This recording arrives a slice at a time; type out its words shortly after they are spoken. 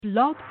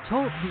Blog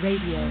Talk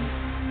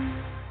Radio.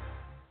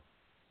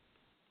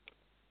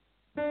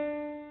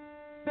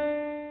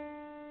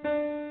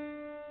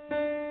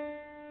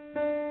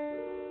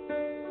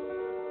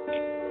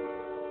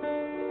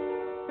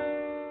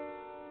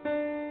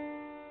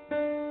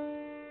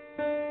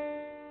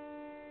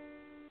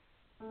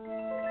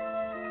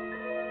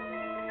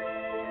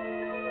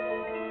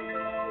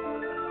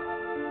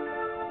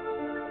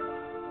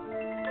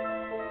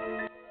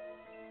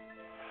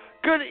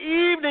 Good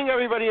evening,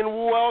 everybody, and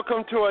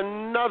welcome to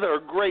another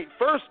great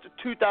first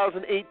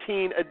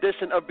 2018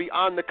 edition of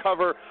Beyond the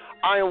Cover.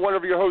 I am one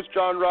of your hosts,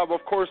 John Robb.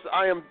 Of course,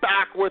 I am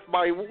back with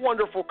my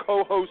wonderful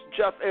co-host,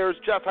 Jeff Ayers.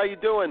 Jeff, how you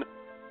doing?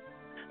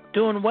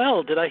 Doing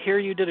well. Did I hear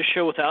you did a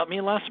show without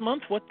me last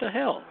month? What the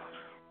hell?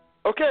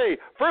 Okay,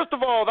 first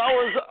of all, that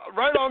was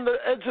right on the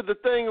edge of the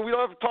thing, and we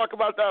don't have to talk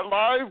about that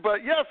live,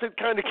 but yes, it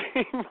kind of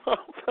came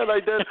up that I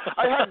did.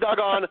 I had Doug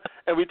on,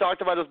 and we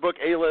talked about his book,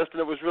 A-List,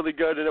 and it was really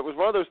good, and it was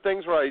one of those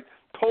things where I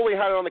totally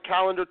had it on the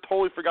calendar,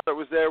 totally forgot it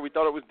was there. We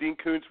thought it was Dean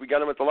Koontz. We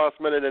got him at the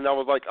last minute, and I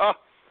was like, oh,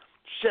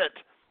 shit.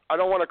 I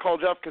don't want to call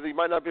Jeff because he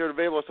might not be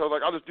available, so I was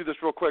like, I'll just do this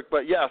real quick.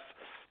 But, yes,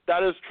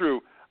 that is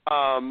true,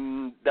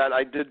 that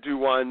I did do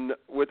one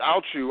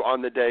without you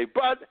on the day,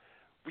 but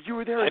you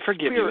were there in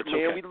forgive spirit, you.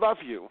 man. Okay. We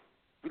love you.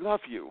 We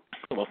love you.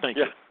 Well, thank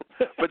you.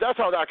 But that's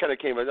how that kind of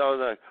came. But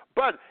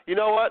you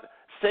know what?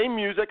 Same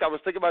music. I was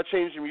thinking about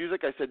changing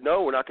music. I said,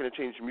 no, we're not going to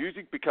change the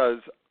music because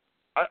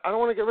I don't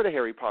want to get rid of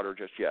Harry Potter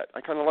just yet. I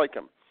kind of like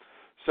him.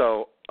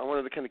 So I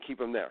wanted to kind of keep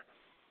him there.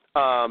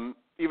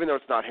 Even though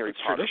it's not Harry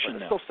Potter. But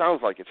it still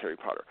sounds like it's Harry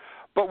Potter.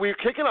 But we're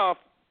kicking off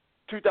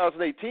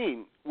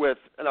 2018 with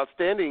an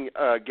outstanding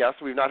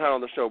guest we've not had on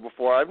the show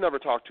before. I've never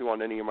talked to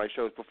on any of my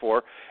shows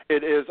before.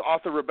 It is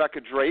author Rebecca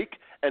Drake,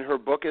 and her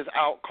book is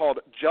out called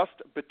Just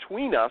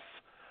Between Us,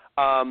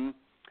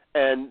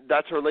 and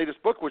that's her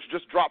latest book, which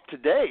just dropped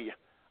today.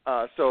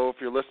 So if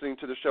you're listening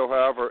to the show,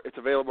 however, it's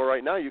available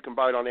right now. You can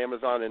buy it on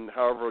Amazon, and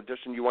however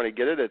edition you want to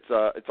get it,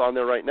 it's on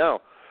there right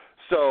now.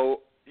 So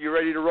you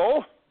ready to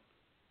roll?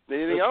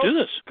 Anything else? Let's do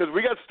this. Because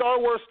we got Star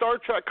Wars, Star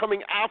Trek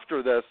coming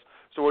after this.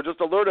 So we'll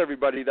just alert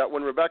everybody that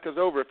when Rebecca's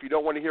over, if you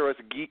don't want to hear us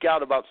geek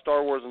out about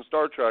Star Wars and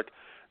Star Trek,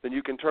 then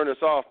you can turn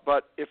us off.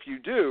 But if you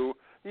do,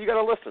 you got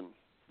to listen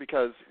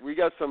because we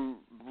got some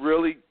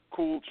really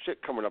cool shit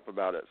coming up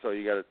about it. So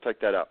you got to check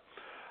that out.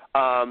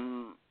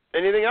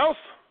 Anything else?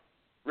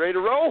 Ready to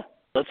roll?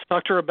 Let's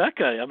talk to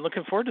Rebecca. I'm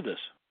looking forward to this.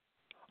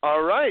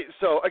 All right.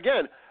 So,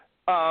 again,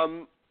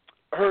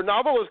 her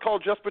novel is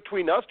called Just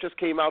Between Us, just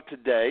came out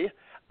today.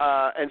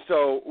 And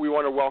so we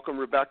want to welcome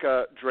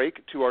Rebecca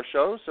Drake to our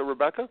show. So,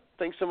 Rebecca,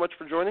 thanks so much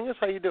for joining us.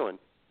 How you doing?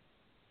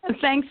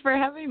 Thanks for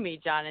having me,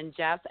 John and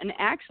Jeff. And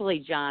actually,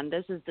 John,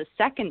 this is the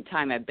second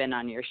time I've been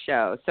on your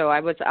show. So I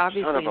was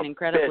obviously an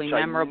incredibly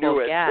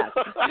memorable guest.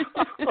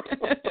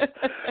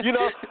 You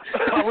know,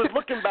 I was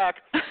looking back,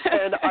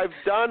 and I've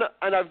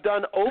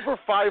done over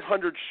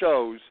 500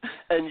 shows,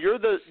 and you're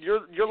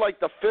like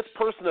the fifth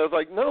person that was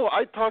like, no,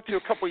 I talked to you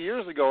a couple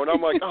years ago, and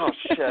I'm like, oh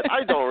shit,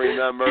 I don't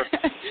remember.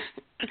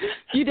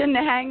 You didn't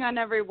hang on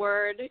every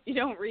word. You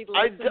don't read.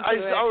 I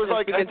was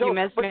like, I don't.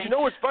 But you know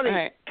what's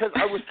funny? Because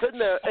I was sitting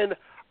there and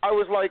I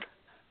was like,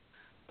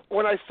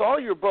 when I saw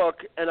your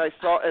book and I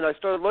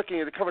started looking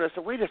at the cover and I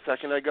said, wait a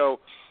second. I go,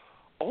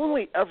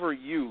 Only Ever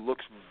You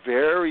looks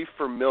very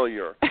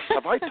familiar.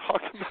 Have I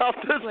talked about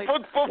this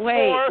book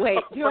before? Wait.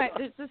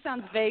 This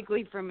sounds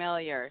vaguely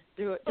familiar.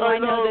 Do I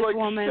know this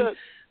woman? Shit.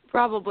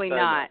 Probably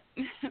not.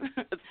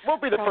 It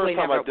won't be the Probably first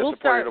time never. I've disappointed we'll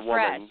start a woman.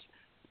 Fresh.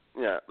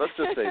 Yeah, let's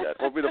just say that.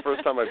 Won't be the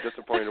first time I've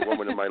disappointed a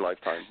woman in my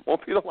lifetime.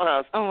 Won't be the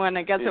last. Oh, and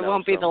I guess it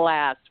won't be the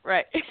last,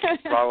 right?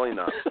 Probably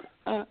not.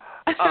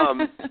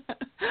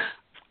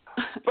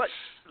 But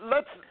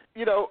let's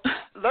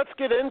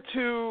get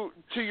into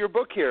your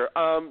book here.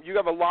 You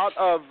have a lot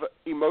of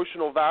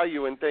emotional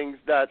value and things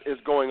that is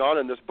going on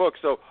in this book.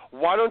 So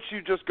why don't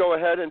you just go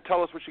ahead and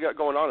tell us what you got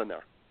going on in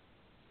there?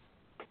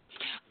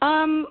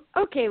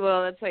 Okay,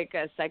 well, it's like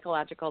a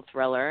psychological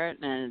thriller,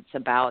 and it's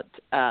about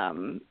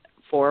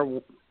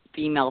 4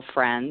 female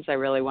friends. I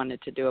really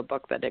wanted to do a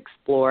book that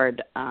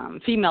explored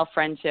female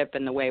friendship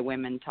and the way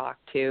women talk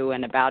to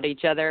and about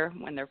each other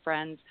when they're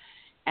friends.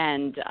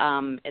 And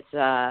it's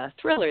a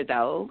thriller,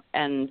 though,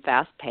 and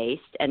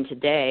fast-paced. And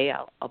today,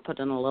 I'll put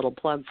in a little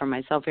plug for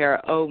myself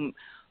here, O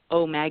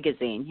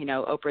Magazine,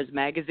 Oprah's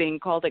magazine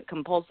called it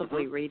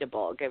compulsively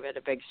readable. Give it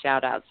a big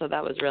shout-out. So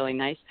that was really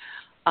nice.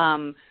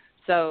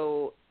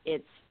 So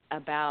it's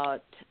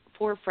about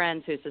 4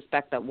 friends who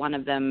suspect that one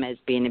of them is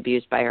being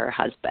abused by her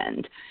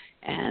husband.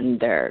 And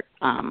they're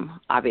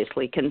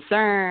obviously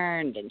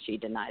concerned, and she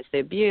denies the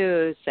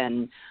abuse,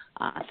 and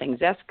things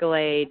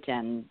escalate,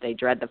 and they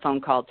dread the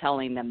phone call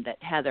telling them that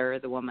Heather,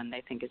 the woman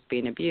they think is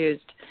being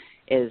abused,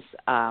 is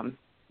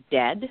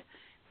dead.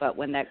 But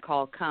when that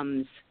call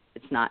comes,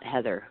 it's not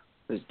Heather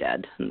who's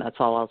dead, and that's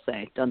all I'll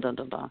say. Dun, dun,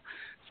 dun, dun.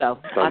 So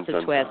lots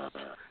of twists.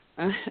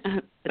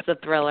 It's a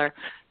thriller.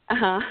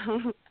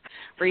 Early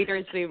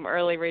readers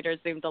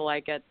seem to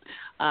like it.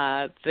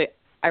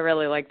 I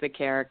really like the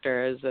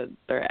characters.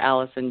 They're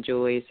Alice and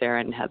Julie, Sarah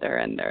and Heather,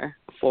 and they're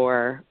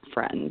four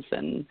friends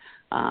and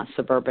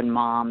suburban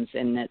moms,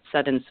 and it's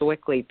set in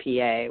Sewickley,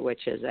 PA,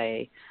 which is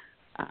a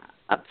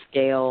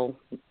upscale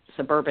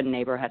suburban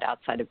neighborhood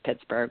outside of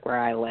Pittsburgh where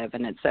I live.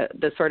 And it's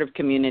the sort of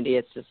community,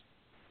 it's just,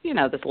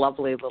 this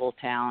lovely little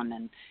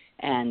town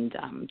and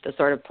the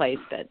sort of place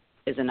that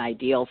is an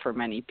ideal for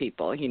many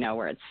people,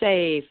 where it's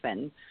safe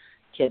and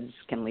kids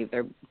can leave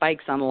their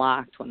bikes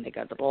unlocked when they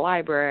go to the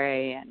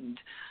library. And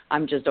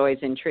I'm just always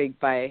intrigued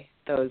by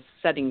those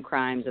setting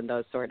crimes in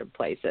those sort of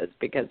places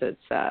because it's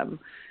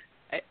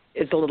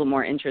a little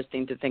more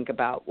interesting to think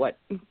about what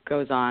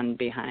goes on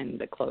behind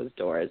the closed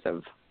doors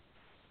of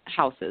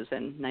houses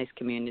and nice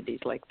communities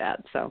like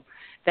that. So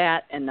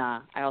that, and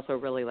I also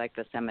really like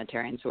the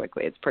cemetery in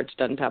Sewickley. It's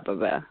perched on top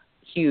of a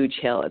huge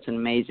hill. It's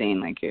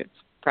amazing. It's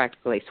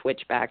practically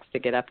switchbacks to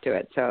get up to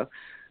it. So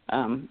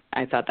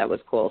I thought that was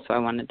cool. So I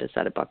wanted to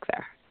set a book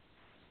there.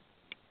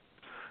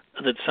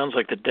 That sounds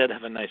like the dead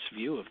have a nice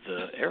view of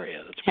the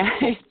area.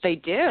 That's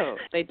pretty cool.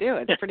 They do.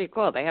 It's pretty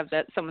cool. They have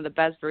some of the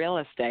best real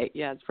estate.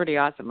 Yeah, it's pretty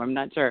awesome. I'm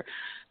not sure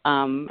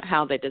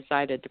how they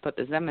decided to put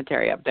the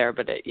cemetery up there,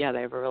 but they have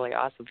a really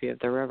awesome view of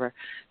the river.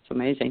 It's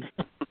amazing.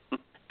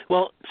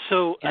 Well,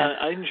 so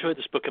I enjoyed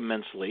this book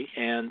immensely,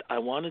 and I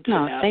wanted to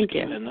ask thank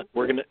you. And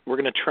we're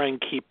gonna try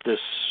and keep this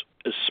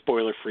as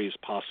spoiler-free as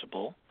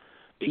possible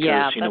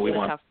because we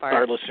want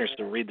our listeners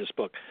to read this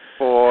book.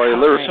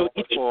 Spoilers. So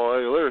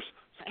Spoilers.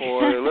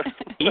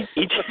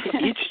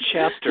 Each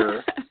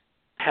chapter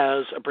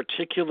has a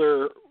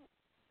particular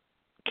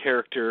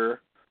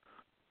character,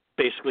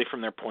 basically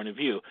from their point of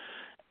view,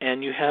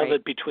 and you have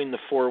it between the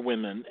four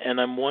women. And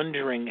I'm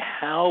wondering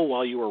how,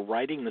 while you were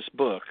writing this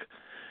book,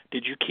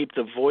 did you keep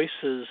the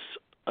voices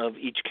of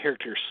each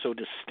character so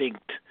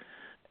distinct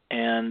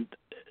and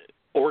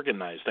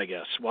organized, I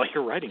guess, while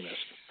you're writing this?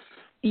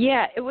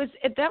 Yeah,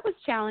 that was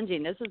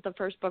challenging. This is the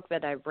first book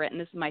that I've written.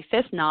 This is my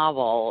fifth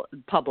novel,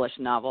 published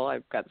novel.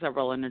 I've got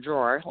several in a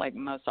drawer, like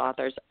most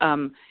authors.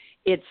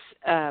 It's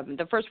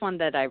the first one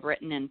that I've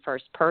written in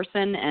first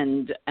person,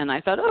 and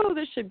I thought,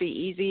 this should be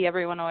easy.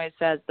 Everyone always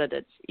says that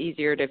it's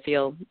easier to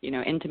feel,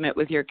 intimate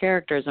with your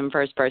characters in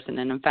first person,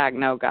 and in fact,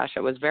 no, gosh,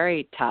 it was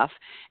very tough,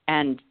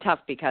 and tough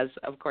because,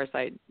 of course,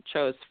 I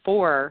chose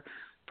 4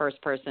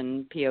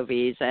 first-person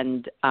POVs,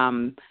 and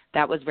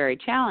that was very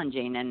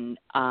challenging. And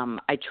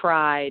I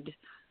tried,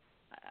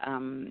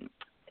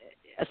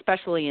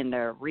 especially in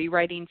the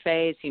rewriting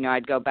phase,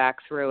 I'd go back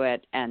through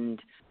it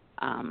and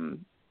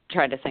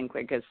try to think,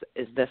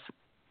 is this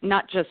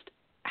not just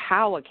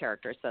how a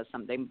character says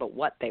something, but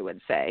what they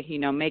would say,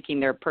 making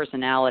their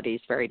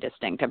personalities very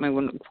distinct. I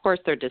mean, of course,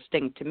 they're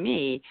distinct to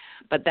me,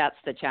 but that's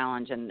the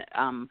challenge. And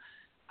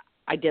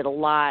I did a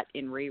lot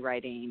in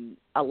rewriting,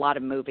 a lot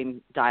of moving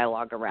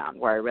dialogue around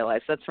where I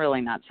realized that's really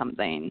not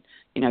something,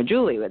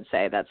 Julie would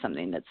say. That's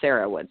something that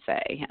Sarah would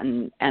say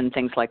and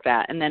things like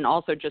that. And then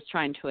also just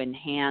trying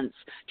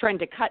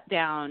to cut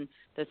down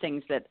the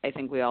things that I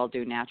think we all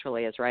do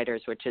naturally as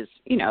writers, which is,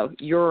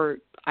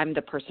 I'm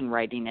the person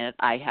writing it.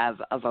 I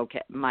have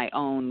my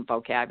own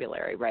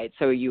vocabulary, right?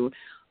 So you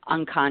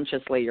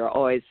unconsciously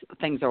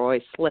things are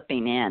always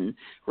slipping in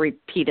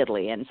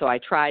repeatedly, and so I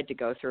tried to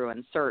go through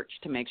and search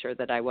to make sure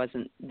that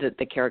that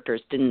the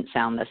characters didn't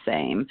sound the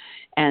same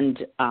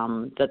and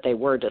that they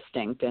were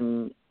distinct,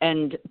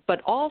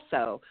 but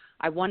also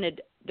I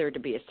wanted there to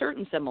be a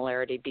certain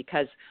similarity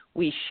because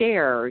we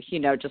share,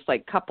 just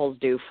like couples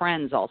do,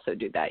 friends also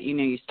do that.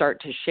 You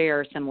start to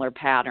share similar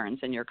patterns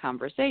in your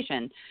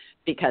conversation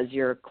because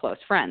you're close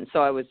friends. So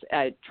I was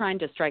trying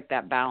to strike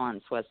that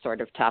balance was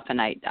sort of tough, and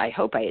I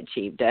hope I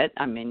achieved it.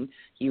 I mean,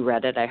 you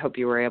read it. I hope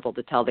you were able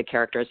to tell the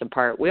characters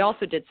apart. We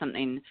also did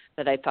something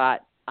that I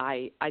thought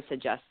I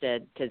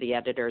suggested to the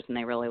editors, and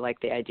they really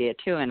liked the idea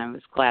too, and I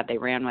was glad they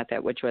ran with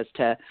it, which was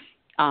to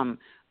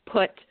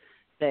put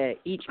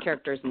each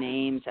character's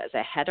names as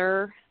a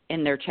header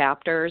in their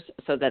chapters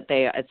so that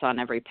it's on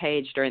every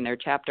page during their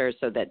chapters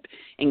so that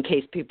in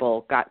case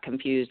people got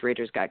confused,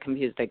 readers got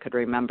confused, they could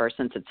remember,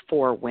 since it's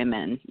 4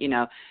 women,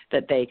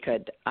 that they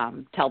could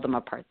tell them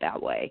apart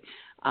that way.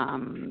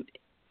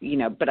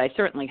 But I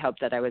certainly hope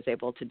that I was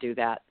able to do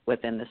that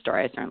within the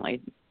story. I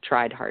certainly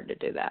tried hard to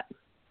do that.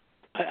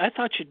 I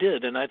thought you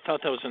did, and I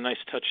thought that was a nice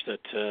touch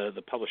that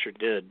the publisher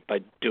did by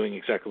doing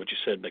exactly what you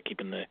said, by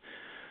keeping the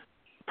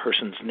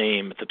person's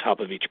name at the top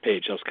of each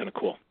page. That was kind of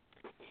cool.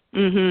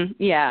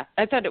 Yeah,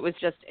 I thought it was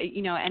just,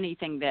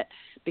 anything that,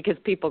 because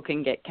people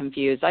can get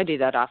confused. I do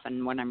that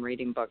often when I'm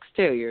reading books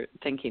too. You're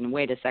thinking,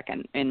 wait a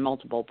second, in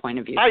multiple point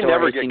of view stories. I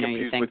never get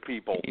confused with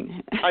people.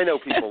 I know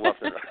people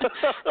left it.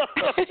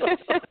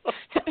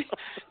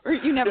 Or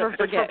you never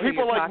forget. It's for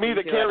people like me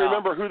that can't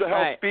remember who the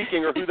hell's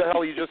speaking or who the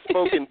hell you just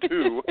spoken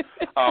to,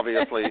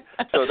 obviously.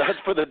 So that's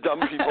for the dumb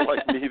people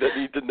like me that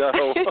need to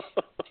know.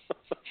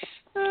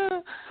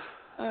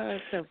 Oh,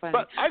 it's so funny.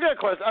 But I got a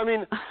question. I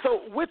mean,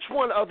 so which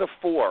one of the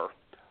 4,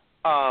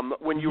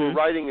 when you were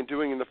writing and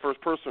doing in the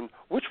first person,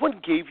 which one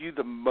gave you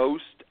the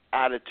most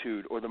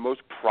attitude or the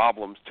most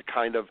problems to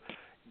kind of,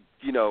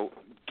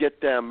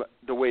 get them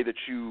the way that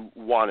you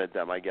wanted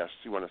them, I guess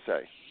you want to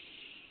say?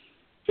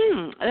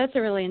 That's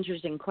a really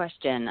interesting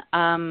question.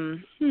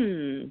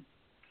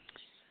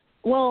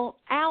 Well,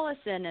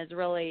 Allison is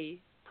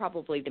really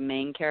probably the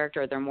main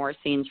character. There are more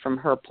scenes from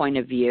her point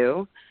of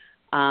view.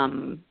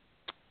 But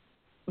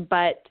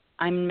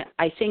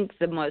I think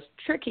the most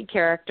tricky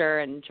character,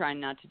 and trying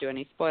not to do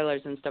any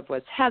spoilers and stuff,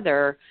 was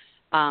Heather.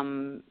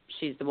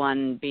 She's the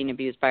one being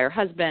abused by her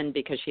husband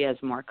because she has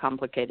a more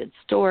complicated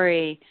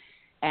story.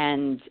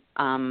 And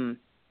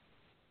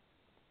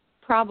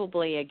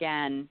probably,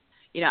 again,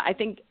 I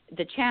think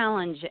the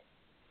challenge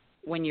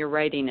when you're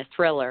writing a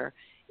thriller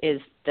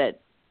is that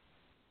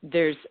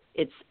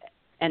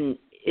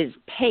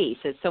pace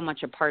is so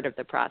much a part of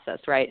the process,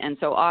 right? And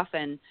so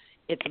often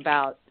it's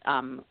about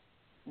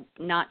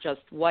not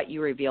just what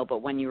you reveal,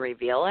 but when you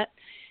reveal it.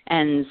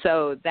 And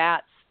so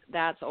that's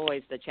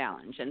always the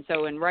challenge. And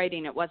so in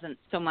writing, it wasn't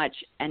so much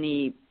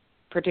any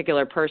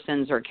particular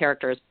person's or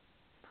character's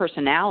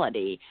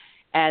personality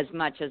as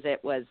much as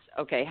it was,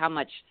 okay, how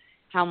much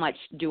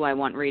do I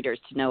want readers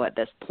to know at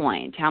this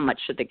point? How much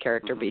should the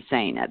character be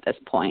saying at this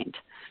point?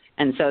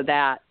 And so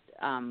that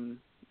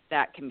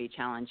can be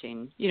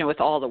challenging. With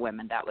all the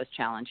women, that was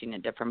challenging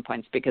at different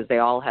points because they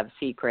all have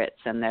secrets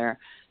and they're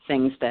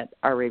things that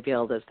are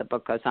revealed as the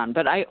book goes on.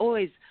 But I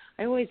always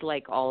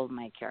like all of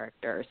my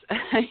characters.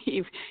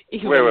 Even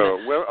wait,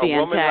 a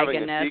woman antagonist.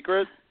 having a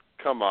secret?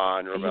 Come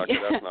on, Rebecca,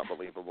 that's not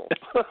believable.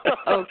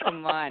 Oh,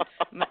 come on.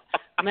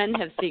 Men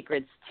have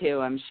secrets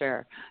too, I'm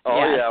sure.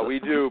 Oh, yeah, we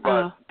do,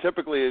 but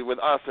typically with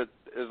us it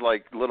is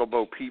like Little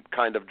Bo Peep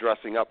kind of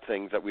dressing up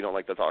things that we don't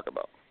like to talk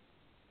about.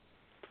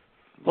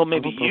 Well,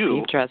 maybe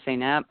you.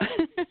 Dressing up.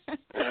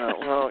 Yeah,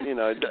 well,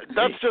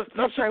 that's just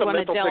a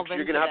mental picture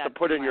you're going to have to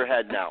put in your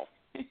head now.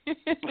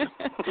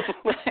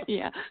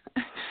 Yeah,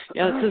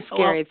 it's a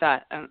scary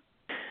thought.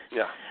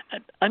 Yeah.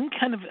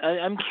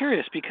 I'm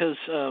curious because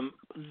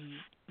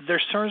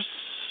there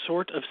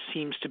sort of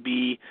seems to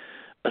be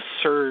a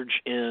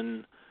surge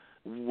in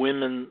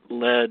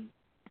women-led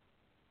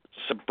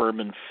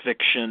suburban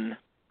fiction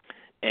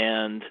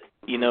and,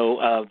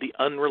 the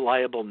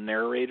unreliable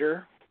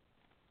narrator.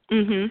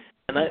 Mm-hmm.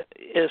 And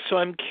so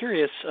I'm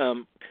curious,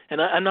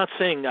 and I'm not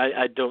saying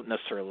I don't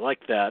necessarily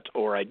like that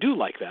or I do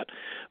like that,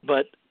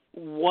 but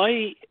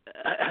why,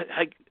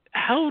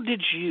 how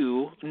did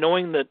you,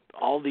 knowing that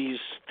all these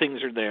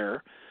things are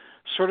there,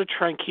 sort of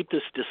try and keep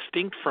this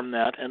distinct from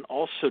that and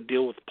also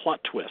deal with plot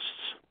twists?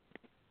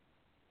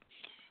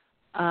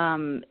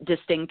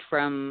 Distinct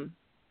from,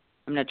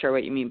 I'm not sure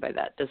what you mean by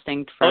that.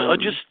 Distinct from...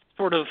 just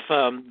sort of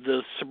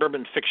the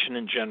suburban fiction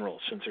in general,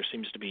 since there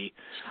seems to be...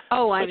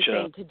 Oh, I'm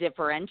saying to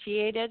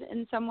differentiate it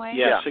in some way?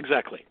 Yes,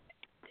 exactly.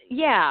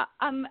 Yeah.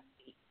 I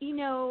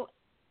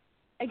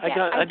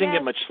didn't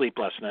get much sleep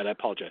last night. I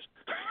apologize.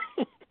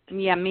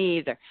 Yeah, me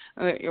either.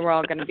 We're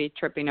all going to be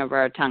tripping over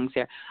our tongues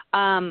here.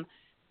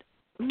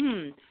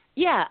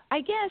 Yeah,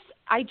 I guess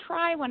I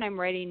try when I'm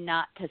writing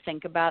not to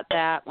think about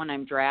that when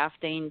I'm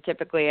drafting.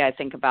 Typically, I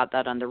think about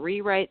that on the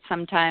rewrite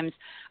sometimes.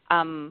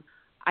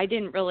 I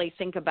didn't really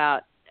think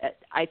about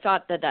I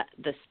thought that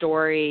the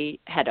story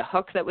had a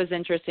hook that was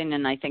interesting,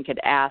 and I think it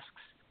asks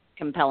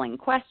compelling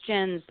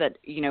questions that,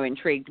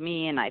 intrigued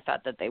me, and I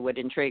thought that they would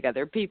intrigue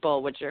other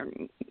people, which are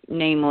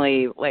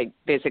namely, like,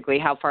 basically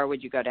how far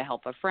would you go to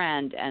help a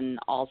friend, and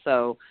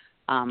also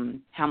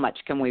how much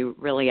can we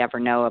really ever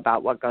know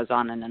about what goes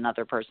on in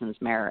another person's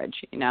marriage,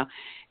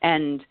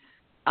 And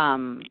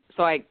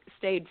so I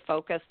stayed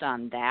focused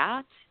on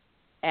that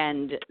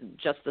and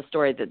just the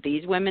story that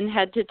these women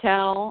had to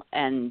tell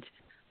and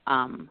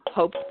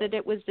hoped that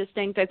it was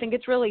distinct. I think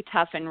it's really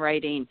tough in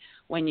writing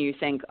when you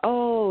think,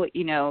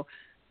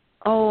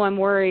 I'm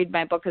worried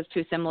my book is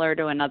too similar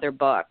to another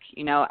book.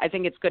 I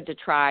think it's good to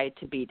try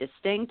to be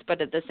distinct,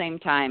 but at the same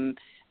time,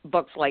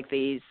 books like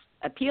these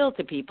appeal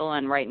to people,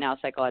 and right now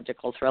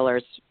psychological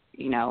thrillers,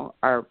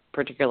 are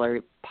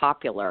particularly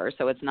popular,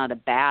 so it's not a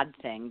bad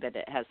thing that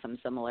it has some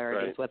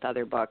similarities with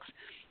other books.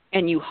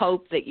 And you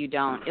hope that you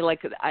don't,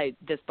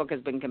 this book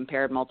has been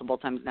compared multiple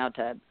times now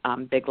to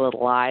Big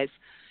Little Lies,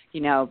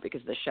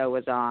 because the show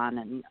was on,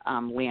 and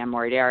Leanne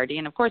Moriarty.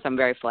 And, of course, I'm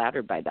very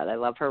flattered by that. I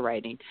love her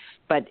writing.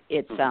 But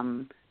it's,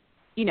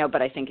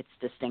 but I think it's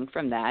distinct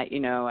from that.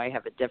 I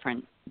have a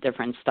different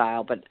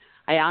style. But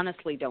I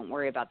honestly don't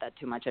worry about that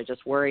too much. I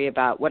just worry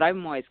about what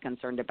I'm always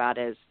concerned about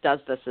is, does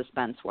the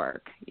suspense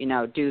work?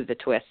 Do the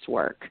twists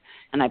work?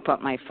 And I put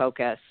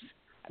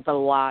a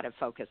lot of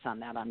focus on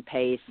that, on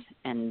pace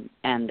and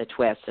the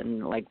twists,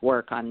 and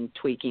work on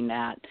tweaking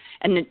that,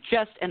 and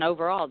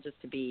overall just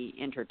to be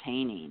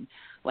entertaining.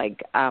 I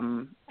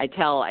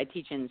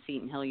teach in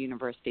Seton Hill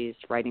University's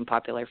Writing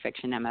Popular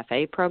Fiction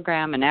MFA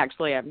program, and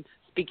actually I'm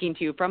speaking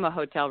to you from a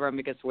hotel room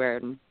because we're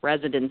in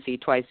residency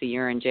twice a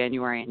year in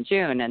January and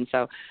June, and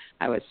so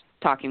I was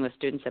talking with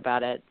students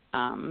about it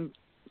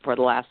for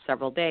the last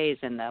several days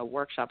in the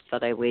workshops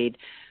that I lead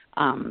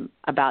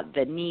about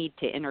the need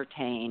to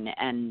entertain.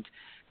 And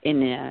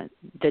in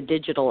the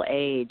digital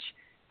age,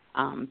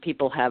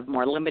 people have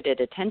more limited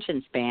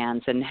attention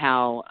spans, and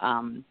how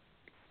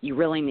you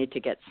really need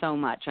to get so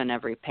much on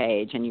every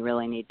page, and you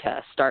really need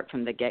to start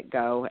from the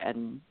get-go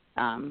and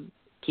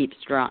keep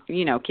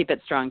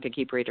it strong to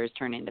keep readers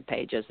turning the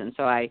pages. And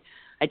so I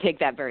take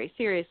that very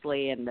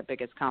seriously, and the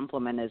biggest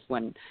compliment is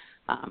when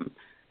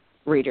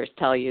readers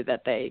tell you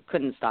that they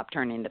couldn't stop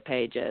turning the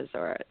pages,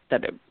 or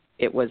that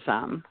it was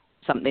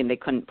something they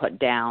couldn't put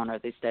down, or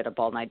they stayed up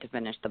all night to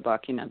finish the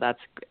book.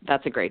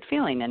 That's a great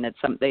feeling, and it's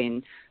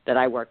something that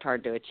I worked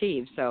hard to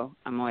achieve, so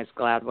I'm always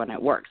glad when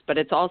it works. But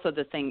it's also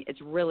the thing,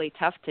 it's really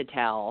tough to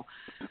tell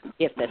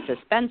if the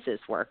suspense is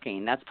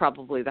working. That's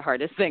probably the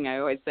hardest thing. I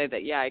always say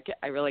that,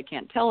 I really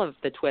can't tell if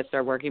the twists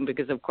are working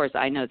because, of course,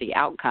 I know the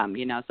outcome,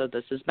 so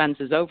the suspense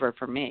is over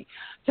for me.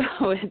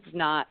 So it's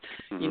not,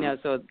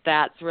 so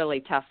that's really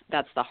tough.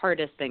 That's the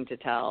hardest thing to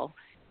tell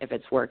if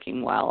it's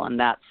working well, and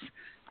that's,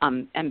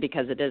 and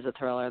because it is a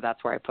thriller,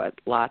 that's where I put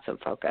lots of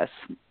focus.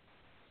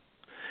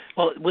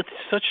 Well, with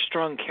such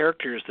strong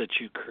characters that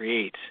you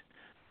create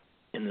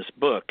in this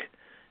book,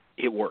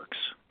 it works.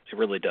 It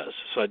really does.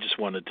 So I just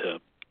wanted to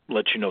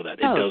let you know that.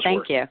 It does work. Oh,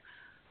 thank you.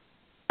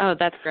 Oh,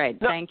 that's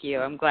great. No. Thank you.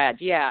 I'm glad.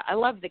 Yeah, I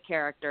love the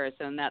characters,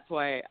 and that's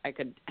why I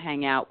could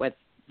hang out with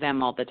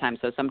them all the time.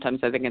 So sometimes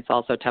I think it's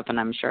also tough, and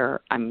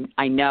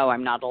I know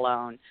I'm not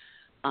alone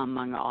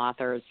among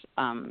authors,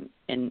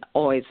 and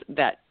always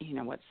that,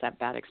 what's that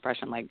bad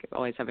expression, like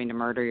always having to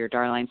murder your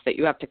darlings, that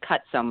you have to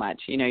cut so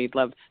much. You'd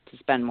love to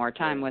spend more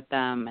time with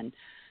them and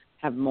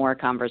have more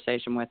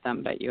conversation with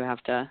them, but you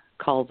have to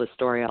cull the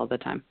story all the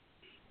time.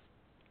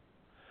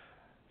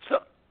 So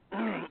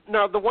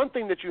now the one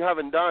thing that you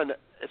haven't done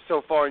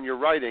so far in your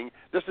writing,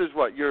 this is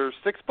what, your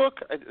sixth book?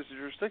 Is it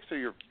your sixth or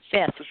your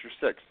fifth? This is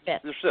your sixth.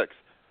 Fifth. Your sixth.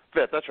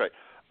 Fifth, that's right.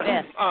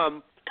 Fifth.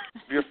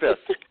 Your fifth.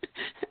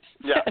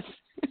 Yeah.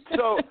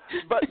 So,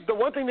 but the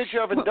one thing that you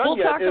haven't done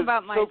yet is... We'll talk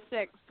about my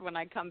sixth when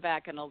I come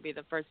back, and it'll be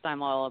the first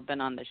time I'll have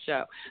been on the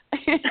show.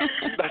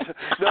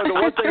 No, the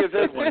one thing is,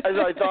 as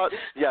I thought,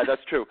 yeah,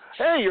 that's true.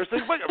 Hey, you're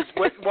sixth.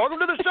 Welcome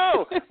to the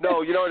show.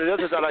 No, you know what it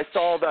is that I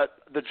saw that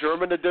the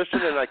German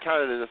edition, and I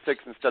counted it as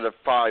 6 instead of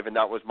 5, and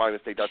that was my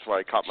mistake. That's why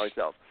I caught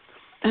myself.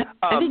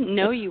 I didn't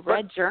know you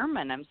read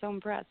German. I'm so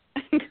impressed.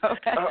 Go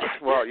ahead.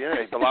 Well, yeah,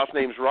 the last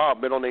name's Rob,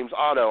 middle name's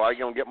Otto. I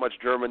don't get much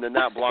German than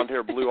that. Blonde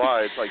hair, blue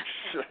eyes.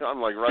 I'm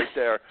like right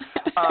there.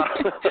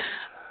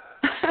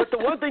 But the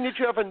one thing that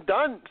you haven't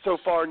done so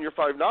far in your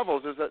 5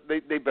 novels is that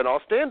they've been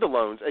all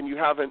standalones, and you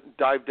haven't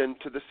dived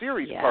into the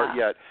series part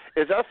yet.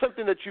 Is that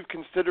something that you've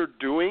considered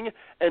doing?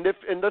 And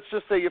let's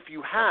just say if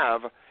you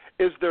have,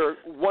 is there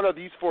one of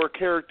these 4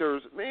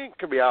 characters, it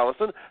could be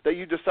Allison, that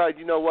you decide,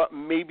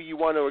 maybe you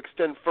want to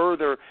extend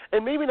further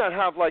and maybe not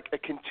have like a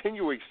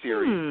continuing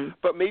series,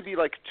 but maybe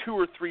like 2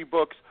 or 3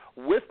 books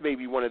with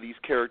maybe one of these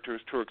characters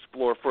to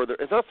explore further?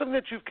 Is that something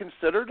that you've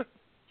considered?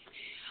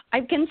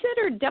 I've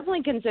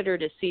definitely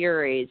considered a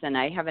series, and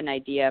I have an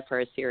idea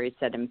for a series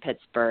set in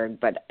Pittsburgh,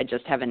 but I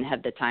just haven't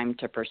had the time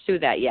to pursue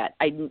that yet.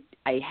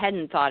 I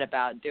hadn't thought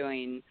about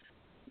doing,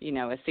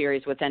 a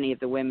series with any of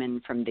the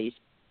women from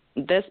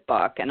this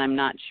book, and I'm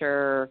not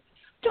sure,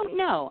 don't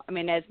know. I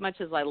mean, as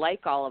much as I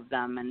like all of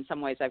them, in some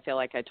ways I feel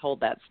like I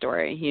told that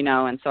story,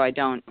 and so I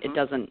don't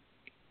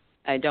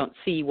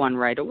see one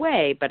right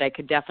away, but I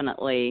could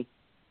definitely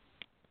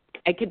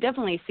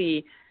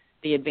see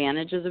the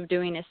advantages of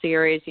doing a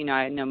series.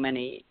 I know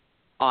many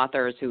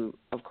authors who,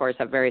 of course,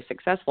 have very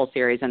successful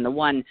series, and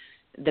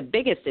the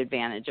biggest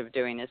advantage of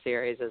doing a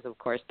series is, of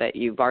course, that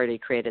you've already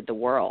created the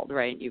world,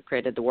 right? You've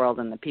created the world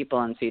and the people,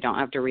 and so you don't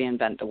have to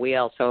reinvent the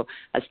wheel. So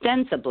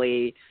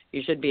ostensibly,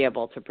 you should be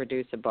able to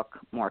produce a book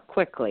more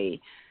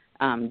quickly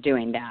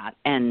doing that,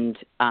 and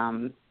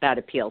that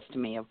appeals to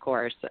me, of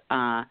course.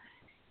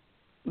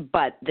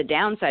 But the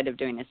downside of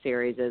doing a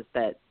series is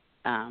that,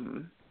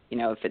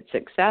 if it's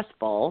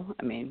successful,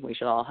 I mean, we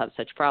should all have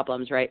such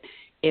problems, right?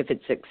 If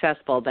it's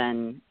successful,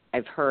 then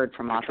I've heard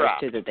from authors,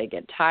 too, that they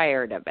get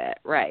tired of it,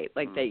 right?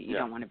 Like you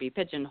don't want to be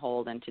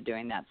pigeonholed into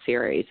doing that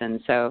series. And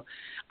so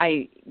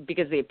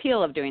because the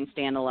appeal of doing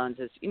standalones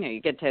is,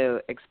 you get to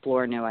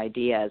explore new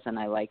ideas, and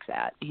I like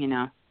that,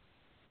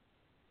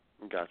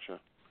 Gotcha.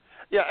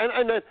 Yeah,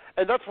 and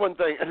that's one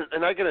thing,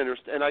 and I can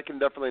understand, and I can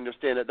definitely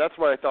understand it. That's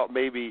why I thought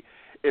maybe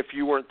if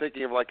you weren't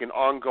thinking of like an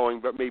ongoing,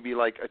 but maybe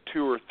like a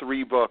 2 or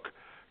 3 book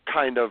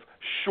kind of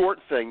short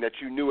thing that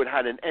you knew it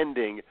had an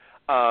ending.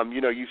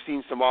 You've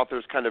seen some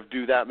authors kind of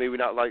do that, maybe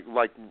not like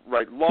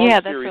write long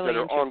series really that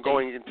are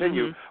ongoing and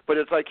continue, but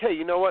it's like, hey,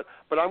 you know what?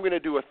 But I'm going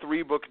to do a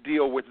 3-book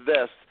deal with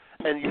this,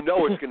 and it's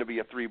going to be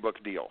a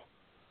 3-book deal.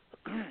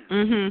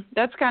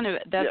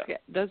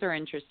 Those are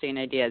interesting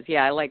ideas.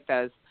 Yeah, I like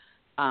those.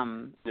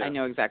 I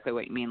know exactly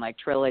what you mean, like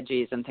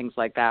trilogies and things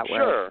like that,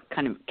 where it's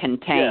kind of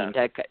contained,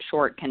 a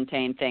short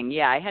contained thing.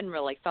 Yeah, I hadn't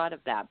really thought of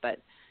that, but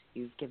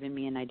you've given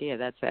me an idea.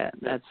 That's a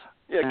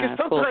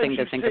cool thing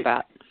to think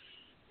about.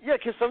 Yeah,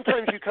 because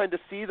sometimes you kind of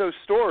see those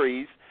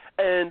stories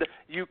and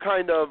you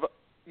kind of,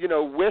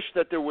 wish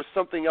that there was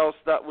something else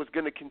that was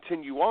going to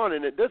continue on,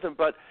 and it doesn't.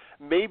 But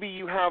maybe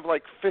you have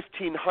like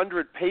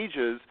 1,500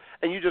 pages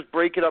and you just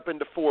break it up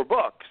into 4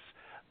 books,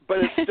 but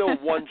it's still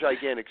one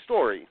gigantic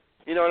story.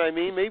 You know what I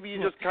mean? Maybe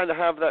you just kind of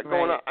have that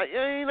going on.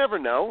 You never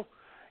know.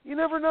 You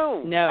never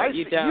know. No,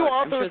 you don't. You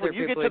authors, sure when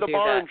you get people to the who do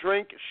bar that. and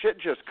drink, shit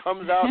just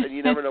comes out, and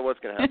you never know what's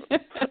going to happen.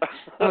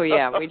 Oh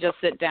yeah, we just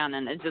sit down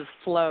and it just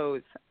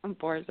flows and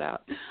pours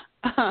out.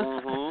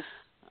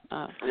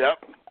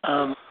 Yep.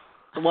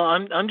 Well,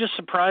 I'm just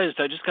surprised.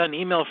 I just got an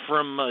email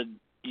from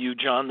you,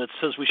 John, that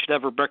says we should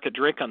have Rebecca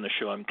Drake on the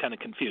show. I'm kind of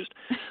confused,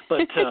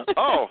 but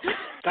oh,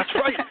 that's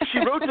right. She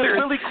wrote this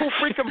really cool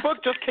freaking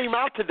book. Just came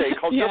out today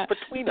called Just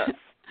Between Us.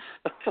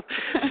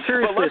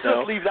 Seriously, but let's though,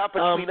 just leave that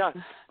between us.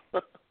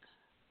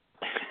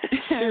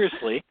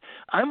 Seriously,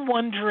 I'm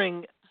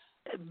wondering,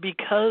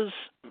 because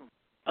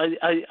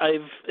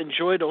I've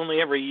enjoyed Only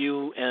Ever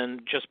You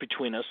and Just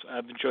Between Us.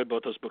 I've enjoyed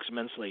both those books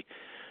immensely.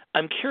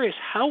 I'm curious,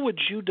 how would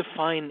you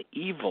define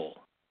evil?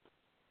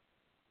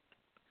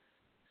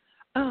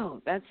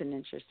 Oh, that's an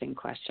interesting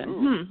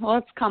question. Well,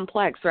 it's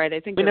complex, right? I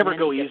think we there never are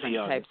go many easy different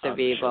on types of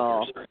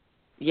evil.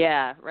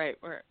 Yeah, right.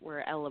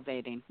 We're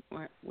elevating.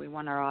 We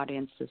want our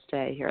audience to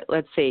stay here.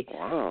 Let's see.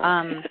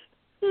 Wow.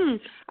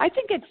 I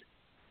think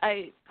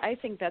I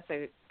think that's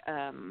a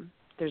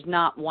there's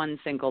not one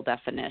single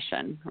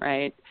definition,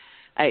 right?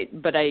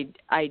 But I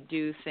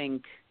do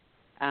think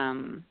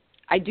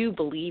I do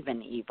believe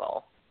in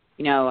evil.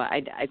 You know,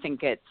 I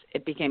think it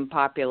became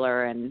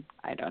popular in,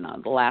 I don't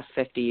know, the last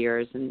 50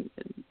 years and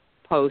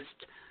post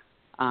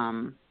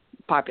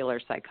popular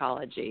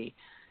psychology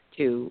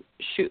to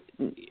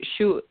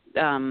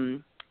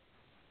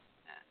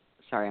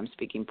sorry, I'm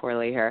speaking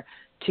poorly here,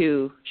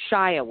 to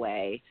shy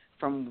away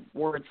from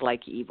words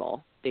like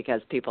evil,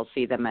 because people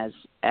see them as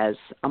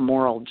a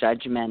moral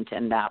judgment,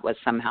 and that was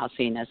somehow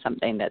seen as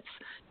something that's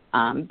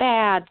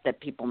bad,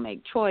 that people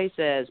make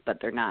choices, but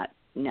they're not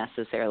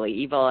necessarily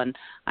evil. And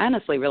I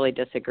honestly really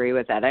disagree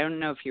with that. I don't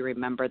know if you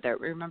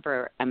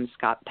remember M.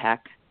 Scott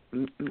Peck.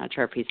 I'm not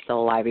sure if he's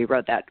still alive. He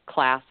wrote that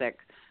classic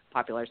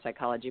popular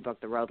psychology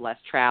book, The Road Less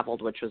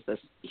Traveled, which was this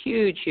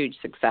huge, huge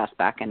success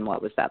back in,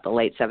 what was that, the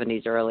late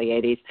 70s, early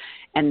 80s.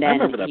 And then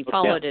he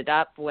followed it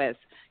up with,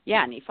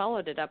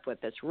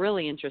 this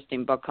really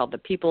interesting book called The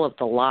People of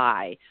the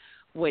Lie,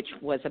 which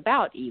was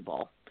about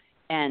evil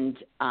and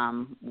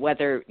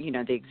whether,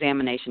 the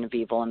examination of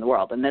evil in the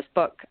world. And this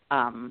book,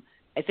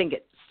 I think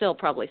it still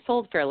probably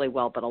sold fairly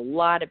well, but a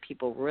lot of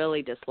people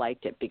really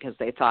disliked it because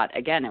they thought,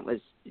 again, it was,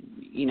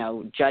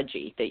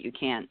 judgy, that you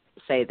can't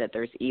say that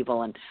there's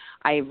evil. And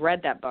I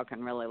read that book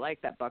and really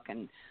liked that book,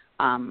 and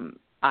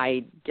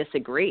I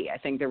disagree. I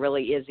think there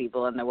really is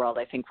evil in the world.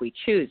 I think we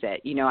choose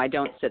it. I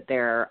don't sit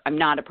there. I'm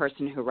not a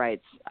person who I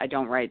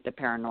don't write the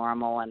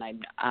paranormal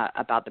and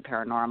about the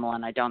paranormal,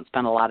 and I don't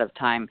spend a lot of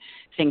time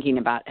thinking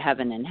about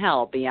heaven and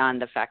hell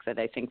beyond the fact that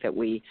I think that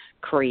we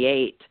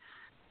create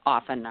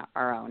often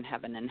our own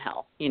heaven and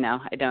hell.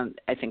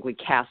 I think we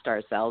cast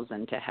ourselves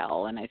into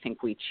hell, and I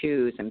think we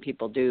choose, and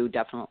people do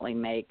definitely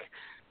make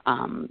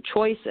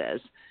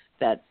choices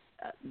that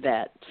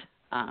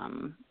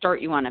start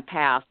you on a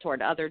path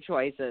toward other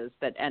choices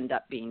that end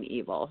up being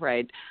evil,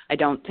 right? I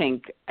don't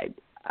think, I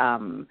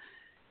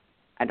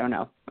don't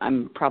know,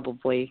 I'm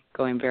probably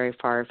going very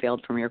far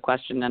afield from your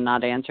question and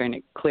not answering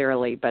it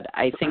clearly, but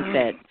I think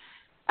that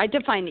I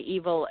define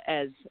evil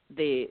as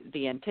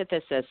the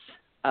antithesis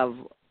of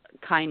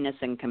kindness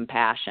and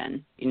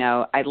compassion.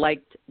 I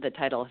liked the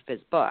title of his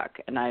book,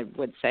 and I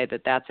would say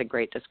that that's a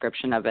great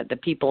description of it, The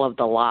People of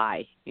the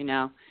Lie.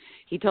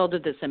 He told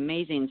this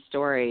amazing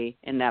story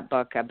in that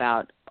book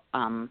about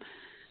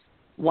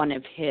one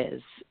of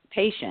his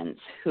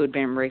patients who had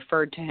been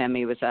referred to him.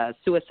 He was a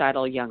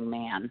suicidal young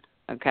man,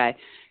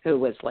 who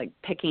was like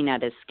picking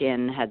at his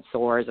skin, had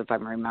sores, if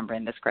I'm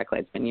remembering this correctly.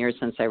 It's been years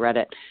since I read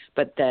it.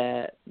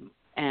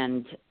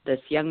 And this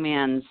young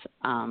man's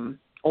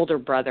older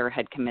brother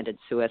had committed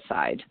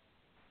suicide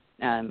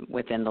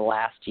within the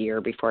last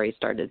year before he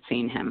started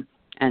seeing him.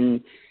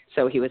 And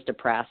so he was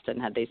depressed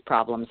and had these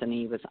problems, and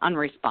he was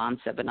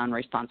an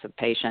unresponsive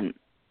patient.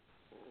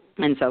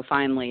 And so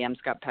finally, M.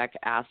 Scott Peck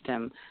asked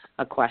him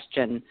a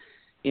question,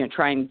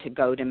 trying to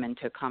goad him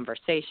into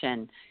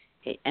conversation.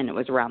 And it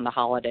was around the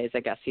holidays. I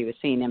guess he was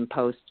seeing him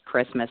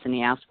post-Christmas, and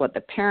he asked what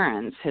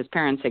his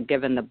parents had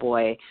given the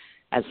boy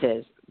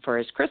for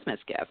his Christmas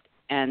gift.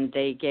 And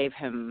they gave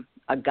him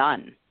a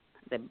gun.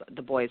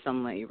 The boy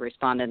suddenly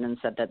responded and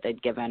said that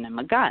they'd given him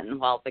a gun.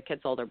 Well, the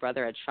kid's older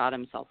brother had shot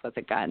himself with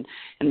a gun.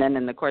 And then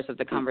in the course of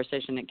the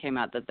conversation, it came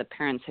out that the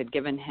parents had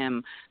given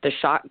him the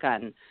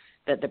shotgun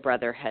that the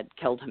brother had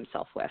killed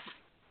himself with.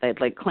 They'd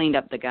cleaned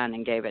up the gun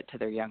and gave it to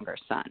their younger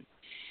son.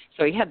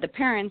 So he had the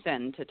parents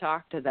in to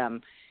talk to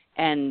them,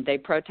 and they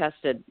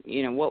protested,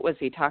 what was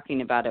he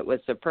talking about? It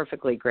was a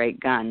perfectly great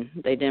gun.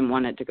 They didn't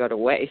want it to go to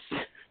waste.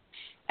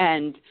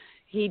 And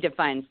he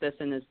defines this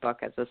in his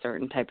book as a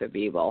certain type of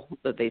evil,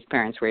 that these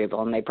parents were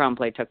evil, and they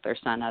promptly took their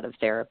son out of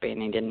therapy,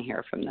 and he didn't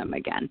hear from them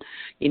again,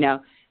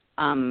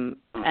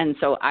 and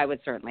so I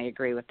would certainly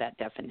agree with that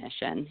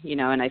definition,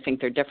 and I think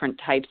there are different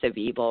types of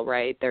evil,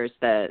 right? There's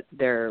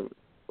there's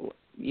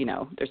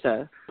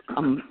a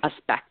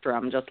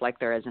spectrum, just like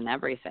there is in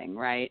everything,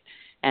 right?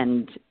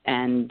 and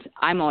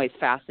I'm always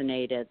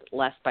fascinated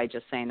less by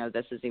just saying, oh,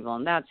 this is evil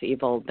and that's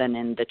evil, than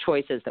in the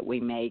choices that we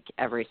make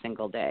every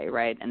single day,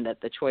 right? And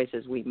that the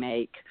choices we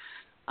make,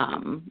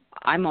 I'm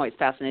always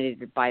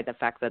fascinated by the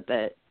fact that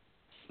the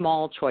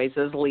small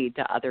choices lead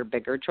to other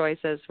bigger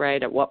choices,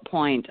 right? At what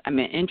point, I'm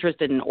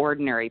interested in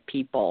ordinary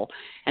people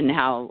and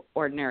how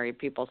ordinary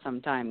people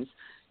sometimes,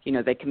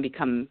 they can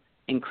become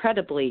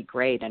incredibly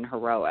great and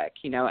heroic,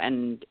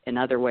 and in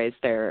other ways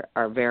they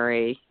are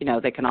very,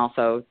 they can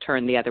also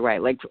turn the other way.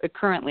 Like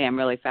currently I'm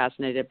really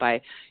fascinated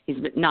by, he's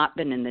not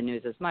been in the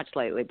news as much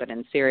lately, but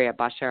in Syria,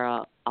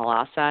 Bashar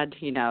al-Assad,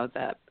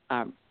 the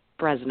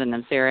president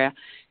of Syria,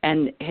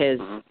 and his,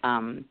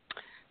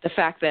 the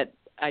fact that,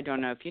 I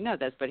don't know if you know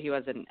this, but he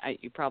wasn't,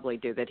 you probably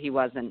do, that he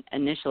was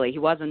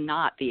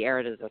not the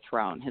heir to the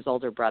throne. His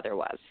older brother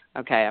was.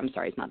 Okay, I'm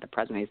sorry, he's not the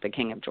president, he's the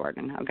king of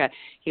Jordan. Okay,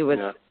 he was,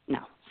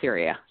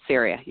 Syria.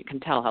 You can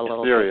tell how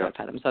little I've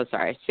had. I'm so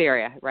sorry.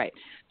 Syria, right.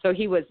 So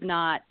he was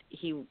not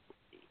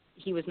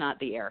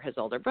the heir. His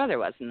older brother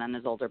was, and then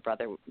his older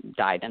brother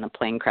died in a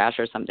plane crash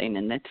or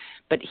something.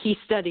 But he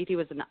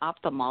was an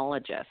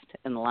ophthalmologist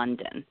in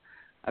London,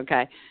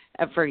 okay,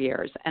 for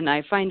years. And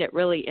I find it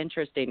really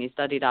interesting. He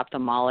studied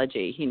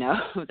ophthalmology,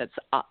 that's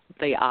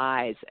the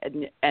eyes.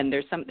 And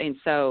there's something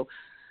so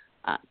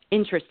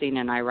interesting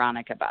and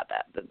ironic about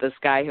that this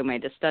guy who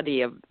made a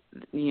study of,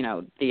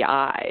 the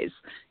eyes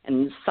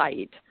and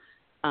sight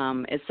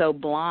is so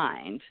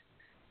blind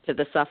to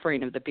the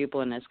suffering of the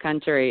people in his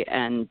country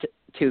and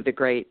to the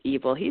great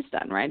evil he's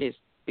done, right? He's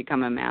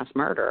become a mass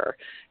murderer.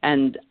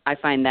 And I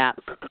find that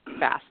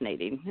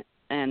fascinating.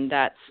 And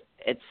that's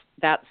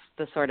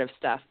the sort of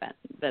stuff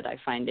that I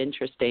find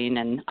interesting.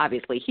 And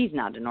obviously he's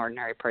not an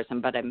ordinary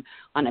person, but I'm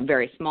on a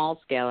very small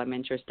scale, I'm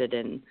interested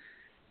in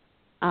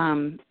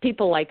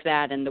people like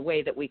that and the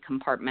way that we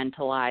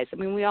compartmentalize. I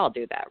mean, we all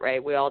do that,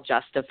 right? We all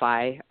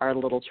justify our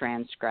little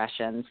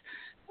transgressions.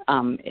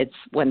 It's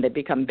when they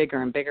become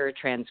bigger and bigger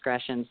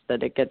transgressions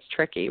that it gets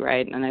tricky,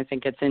 right? And I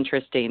think it's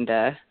interesting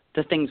the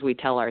things we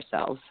tell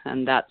ourselves,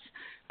 and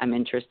I'm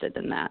interested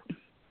in that.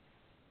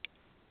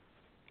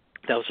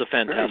 That was a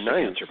fantastic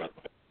answer, by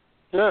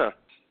the way. Yeah,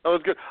 that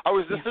was good. I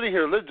was just sitting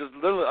here, literally,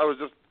 I was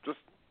just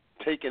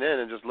taking in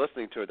and just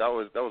listening to it. That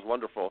was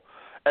wonderful.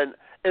 And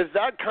is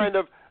that kind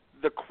of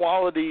the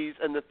qualities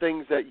and the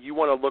things that you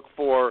want to look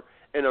for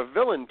in a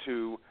villain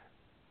too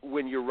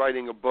when you're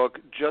writing a book,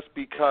 just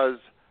because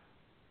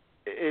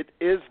it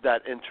is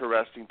that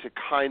interesting to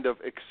kind of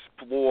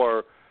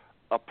explore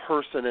a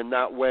person in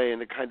that way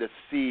and to kind of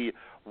see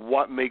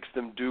what makes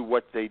them do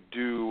what they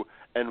do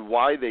and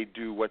why they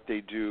do what they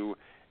do,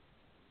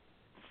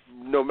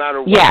 no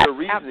matter what their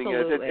reasoning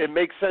is. It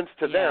makes sense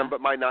to them,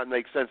 but might not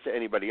make sense to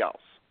anybody else.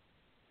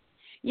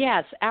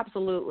 Yes,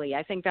 absolutely.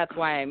 I think that's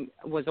why I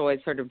was always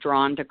sort of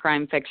drawn to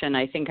crime fiction.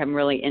 I think I'm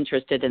really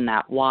interested in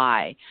that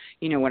why.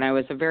 When I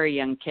was a very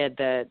young kid,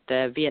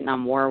 the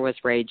Vietnam War was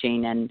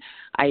raging, and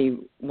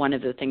one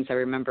of the things I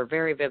remember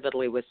very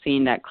vividly was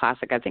seeing that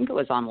classic, I think it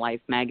was on Life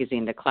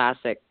magazine, the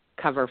classic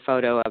cover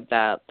photo of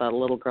the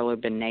little girl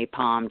who'd been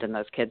napalmed and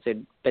those kids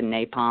who'd been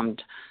napalmed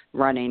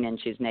running, and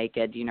she's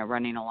naked,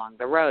 running along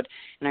the road.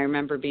 And I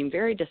remember being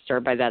very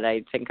disturbed by that.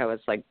 I think I was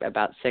like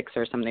about 6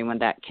 or something when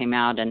that came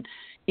out, and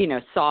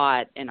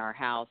saw it in our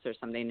house or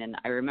something. And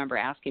I remember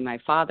asking my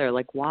father,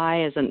 like,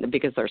 why isn't,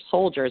 because there's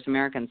soldiers,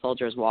 American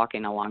soldiers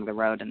walking along the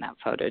road in that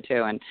photo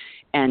too.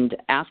 And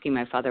asking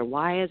my father,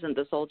 why isn't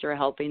the soldier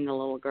helping the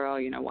little girl?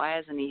 Why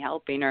isn't he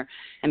helping her?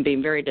 And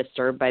being very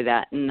disturbed by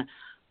that. And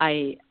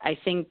I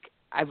think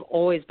I've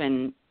always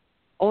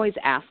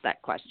asked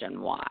that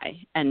question,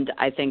 why? And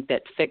I think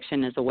that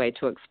fiction is a way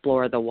to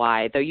explore the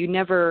why, though you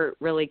never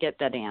really get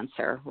that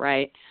answer,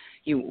 right?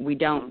 We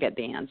don't get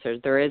the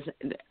answers. There is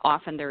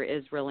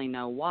really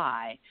no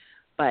why,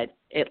 but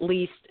at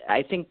least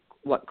I think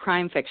what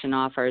crime fiction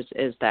offers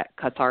is that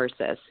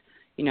catharsis.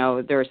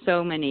 There are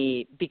so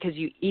many, because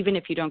even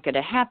if you don't get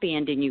a happy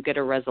ending, you get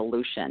a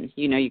resolution.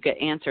 You get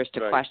answers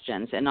to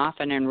questions, and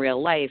often in real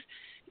life,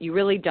 you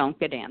really don't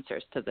get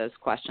answers to those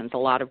questions. A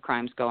lot of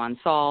crimes go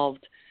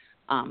unsolved.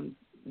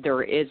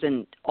 There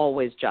isn't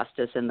always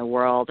justice in the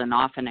world, and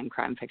often in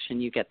crime fiction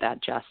you get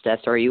that justice,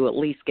 or you at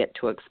least get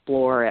to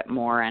explore it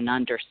more and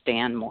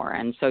understand more.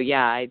 And so,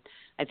 I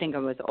think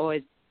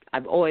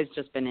I've always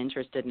just been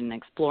interested in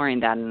exploring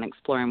that and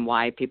exploring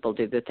why people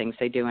do the things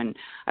they do. And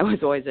I was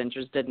always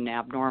interested in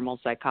abnormal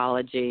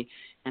psychology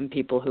and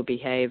people who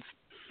behave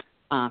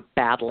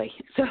badly.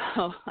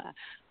 So,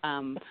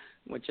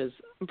 which is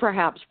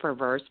perhaps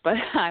perverse, but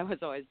I was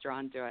always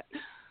drawn to it.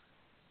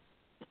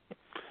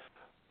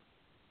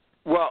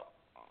 Well,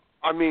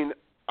 I mean,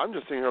 I'm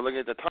just sitting here looking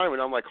at the time, and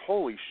I'm like,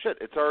 holy shit,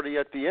 it's already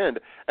at the end.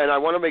 And I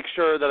want to make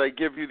sure that I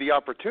give you the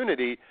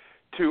opportunity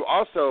to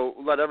also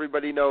let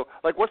everybody know,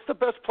 like, what's the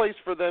best place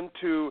for them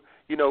to,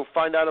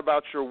 find out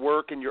about your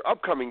work and your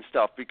upcoming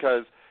stuff?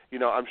 Because,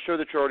 I'm sure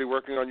that you're already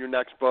working on your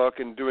next book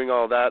and doing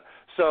all that.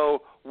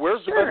 So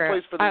where's the best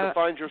place for them to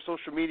find your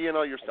social media and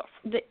all your stuff?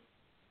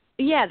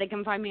 Yeah, they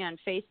can find me on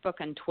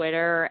Facebook and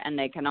Twitter, and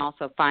they can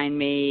also find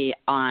me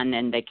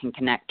and they can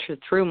connect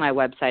through my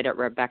website at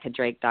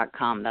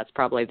RebeccaDrake.com. That's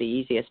probably the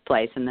easiest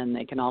place, and then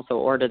they can also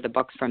order the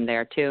books from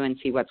there, too, and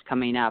see what's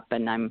coming up.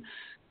 And I'm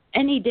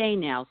any day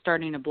now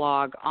starting a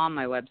blog on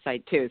my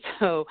website, too,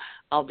 so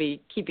I'll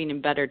be keeping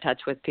in better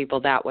touch with people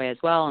that way as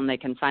well, and they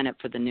can sign up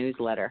for the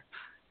newsletter.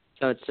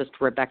 So it's just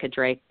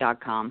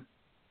RebeccaDrake.com.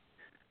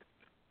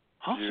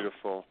 Awesome.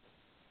 Beautiful.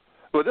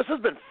 Well, this has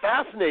been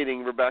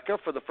fascinating, Rebecca,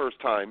 for the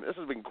first time. This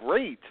has been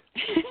great.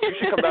 You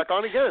should come back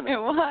on again. It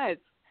was.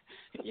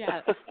 Yeah,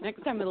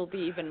 next time it'll be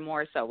even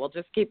more so. We'll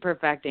just keep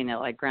perfecting it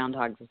like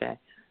Groundhog's Day.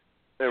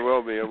 It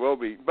will be. It will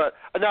be. But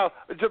now,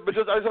 I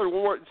just have one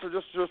more. So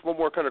just one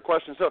more kind of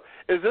question. So,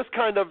 is this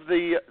kind of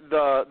the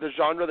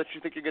genre that you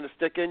think you're going to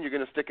stick in? You're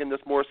going to stick in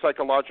this more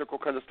psychological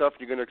kind of stuff.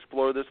 You're going to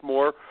explore this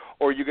more,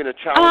 or are you going to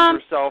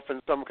challenge yourself in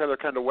some kind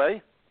of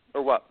way,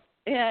 or what?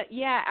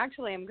 Yeah,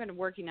 actually, I'm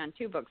working on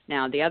 2 books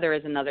now. The other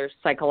is another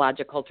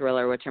psychological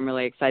thriller, which I'm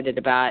really excited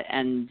about,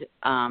 and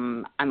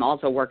I'm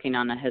also working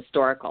on a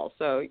historical.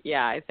 So,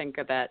 yeah, I think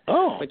of that,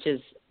 which is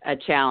a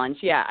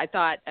challenge. Yeah, I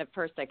thought at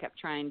first I kept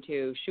trying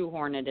to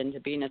shoehorn it into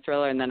being a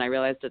thriller, and then I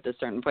realized at a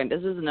certain point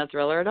this isn't a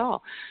thriller at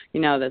all.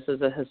 This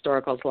is a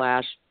historical /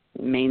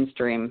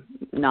 mainstream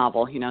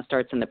novel.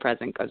 Starts in the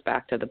present, goes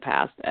back to the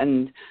past,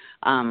 and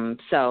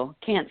so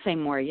can't say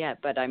more yet.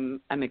 But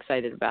I'm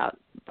excited about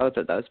both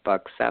of those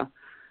books. So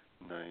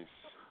nice.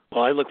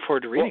 Well, I look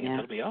forward to reading it.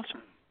 That'll be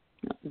awesome.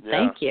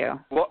 Thank you.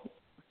 Well,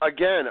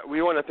 again,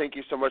 we want to thank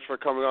you so much for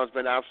coming on. It's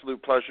been an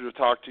absolute pleasure to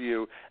talk to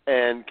you,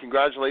 and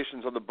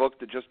congratulations on the book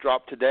that just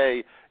dropped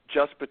today,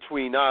 Just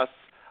Between Us.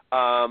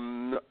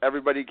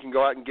 Everybody can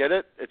go out and get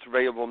it. It's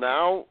available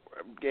now.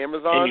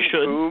 Amazon. And you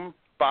should. Boom.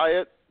 Buy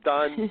it.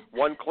 Done.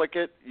 One click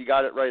it. You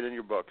got it right in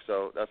your book.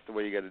 So that's the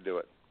way you got to do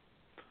it.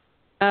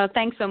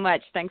 Thanks so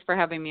much. Thanks for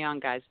having me on,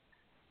 guys.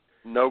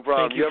 No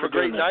problem. Thank you have a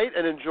great night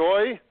and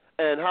enjoy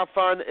and have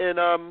fun in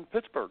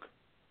Pittsburgh.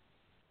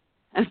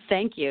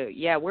 Thank you.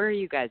 Yeah, where are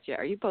you guys?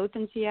 Are you both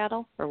in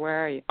Seattle, or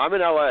where are you? I'm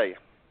in L.A.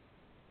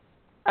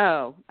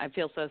 Oh, I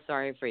feel so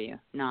sorry for you.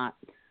 Not.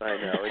 I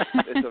know.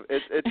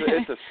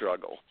 It's a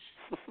struggle.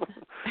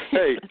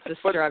 Hey, it's a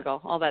struggle.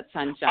 All that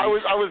sunshine. I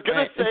was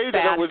gonna say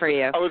that it was bad for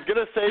you. I was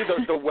gonna say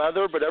the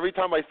weather, but every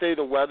time I say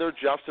the weather,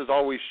 Jeff's is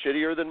always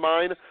shittier than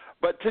mine.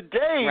 But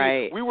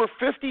today we were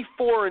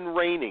 54 and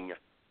raining.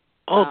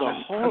 Oh, the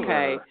horror.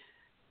 Okay.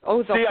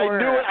 Oh, the See,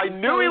 horror. I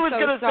knew he was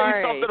going to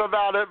say something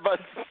about it, but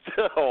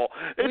still,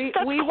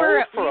 we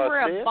were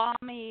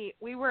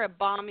a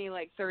balmy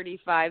like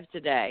 35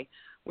 today.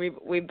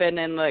 We've been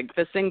in like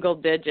the single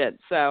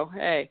digits. So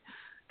hey.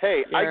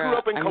 Hey, I grew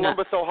up in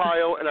Columbus,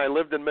 Ohio, and I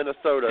lived in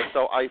Minnesota,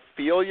 so I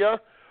feel you.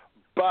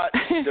 But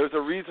there's a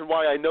reason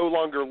why I no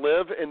longer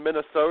live in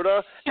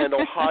Minnesota and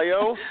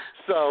Ohio.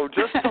 So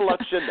just to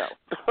let you know.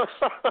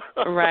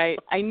 Right.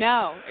 I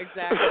know.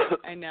 Exactly.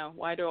 I know.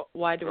 Why do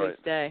we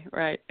stay?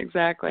 Right.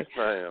 Exactly. I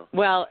know.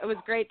 Well, it was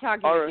great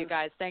talking with you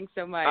guys. Thanks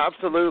so much.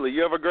 Absolutely.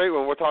 You have a great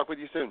one. We'll talk with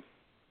you soon.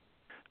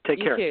 Take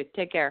care. You too.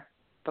 Take care.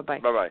 Bye-bye.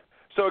 Bye-bye.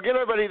 So again,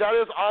 everybody, that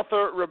is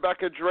author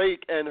Rebecca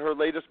Drake, and her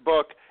latest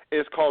book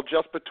is called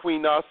Just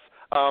Between Us.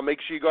 Make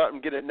sure you go out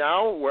and get it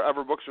now.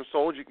 Wherever books are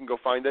sold, you can go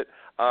find it.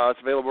 It's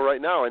available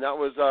right now. And that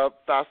was a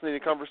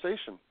fascinating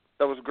conversation.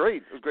 That was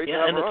great. It was great to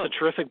have her on. Yeah, and it's a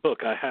terrific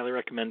book. I highly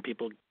recommend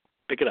people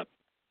pick it up.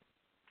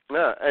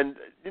 Yeah, and,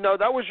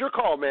 that was your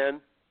call,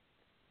 man.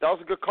 That was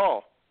a good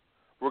call.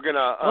 We're going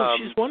to...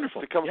 she's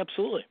wonderful.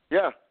 Absolutely.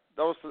 Yeah,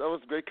 that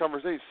was a great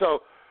conversation.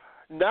 So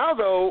now,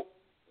 though,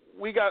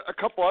 we got a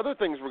couple other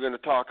things we're going to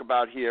talk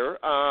about here.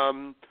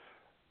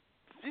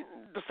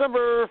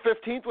 December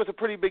 15th was a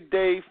pretty big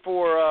day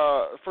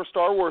for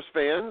Star Wars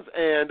fans,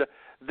 and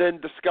then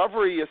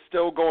Discovery is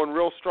still going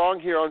real strong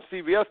here on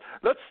CBS.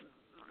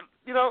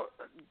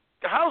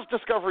 How's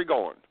Discovery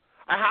going?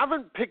 I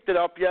haven't picked it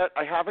up yet.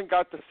 I haven't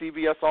got the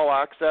CBS All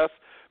Access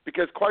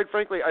because, quite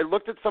frankly, I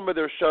looked at some of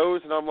their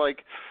shows, and I'm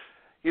like,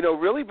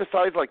 really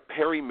besides like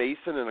Perry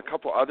Mason and a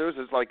couple others,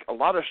 there's like a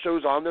lot of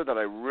shows on there that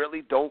I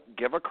really don't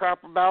give a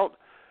crap about.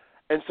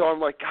 And so I'm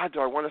like, God, do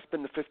I want to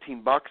spend the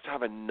 $15 to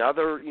have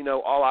another,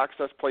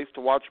 all-access place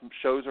to watch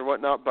shows or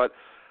whatnot? But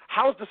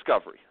how's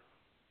Discovery?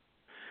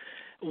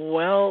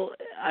 Well,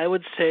 I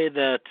would say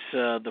that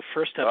the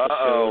first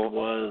episode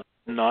was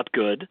not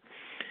good,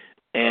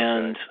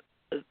 and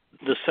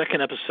the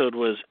second episode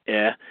was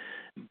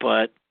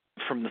but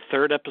from the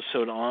third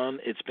episode on,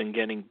 it's been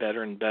getting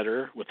better and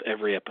better with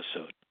every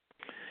episode.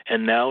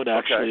 And now it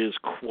actually is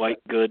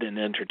quite good and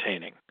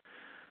entertaining.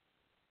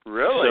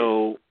 Really?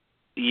 So,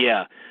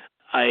 yeah.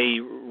 I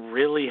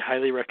really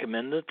highly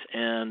recommend it,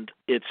 and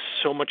it's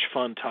so much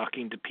fun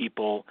talking to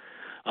people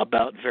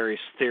about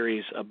various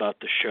theories about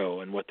the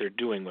show and what they're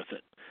doing with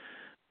it.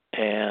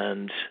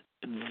 And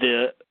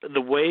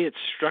the way it's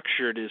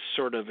structured is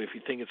sort of, if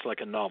you think it's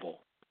like a novel,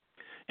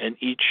 and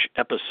each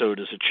episode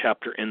is a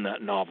chapter in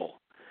that novel.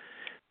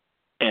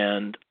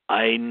 And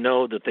I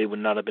know that they would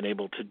not have been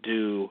able to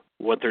do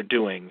what they're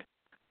doing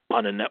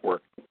on a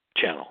network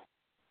channel.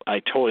 I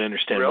totally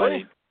understand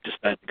why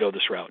decide to go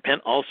this route.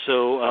 And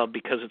also,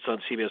 because it's on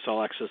CBS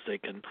All Access, they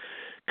can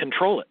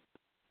control it.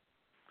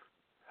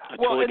 I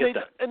totally get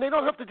that. And they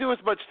don't have to do as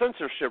much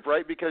censorship,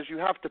 right? Because you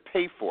have to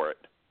pay for it.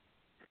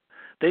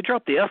 They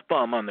dropped the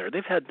F-bomb on there.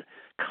 They've had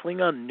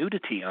Klingon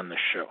nudity on this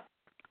show.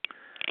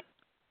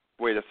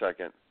 Wait a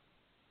second.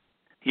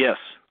 Yes.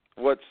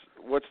 What's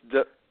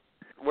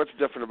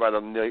different about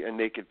a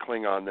naked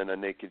Klingon than a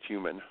naked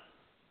human?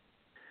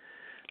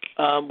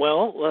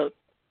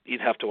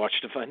 You'd have to watch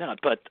to find out,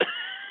 but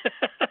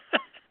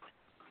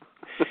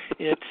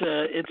it's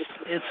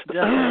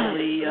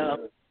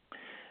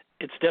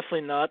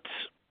definitely not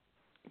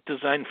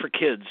designed for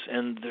kids,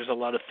 and there's a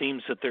lot of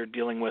themes that they're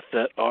dealing with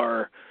that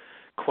are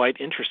quite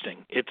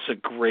interesting. It's a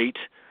great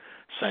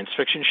science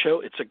fiction show.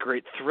 It's a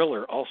great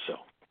thriller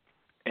also,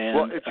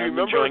 and I'm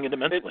enjoying it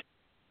immensely.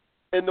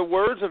 In the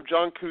words of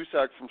John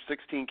Cusack from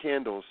 16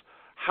 Candles,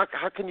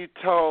 how can you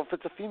tell if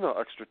it's a female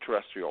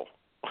extraterrestrial?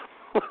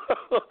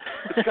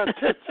 It's got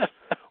tits.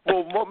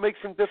 Well, what makes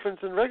them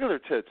different than regular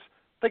tits?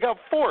 They got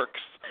forks.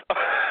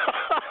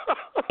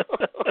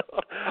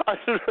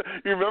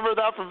 You remember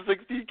that from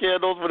 16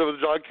 Candles when it was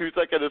John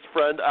Cusack and his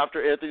friend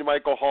after Anthony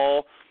Michael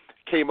Hall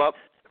came up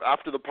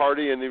after the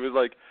party and he was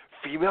like,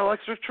 female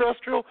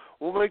extraterrestrial?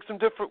 What makes them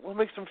different? What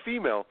makes them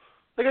female?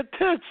 They got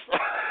tits.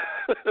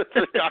 Let's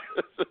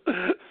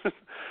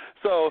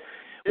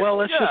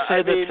just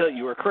say that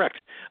you were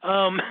correct.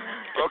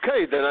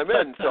 Okay, then I'm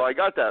in. So I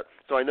got that.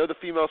 So I know the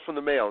females from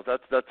the males.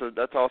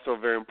 That's also a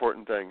very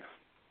important thing.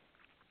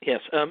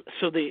 Yes.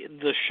 So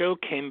the show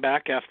came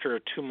back after a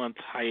 2-month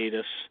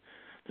hiatus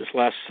this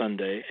last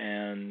Sunday,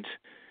 and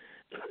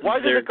why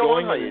did it go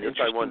on hiatus?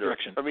 I wonder.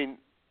 Direction. I mean,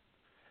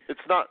 it's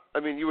not. I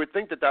mean, you would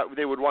think that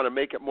they would want to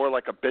make it more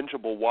like a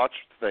bingeable watch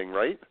thing,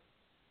 right?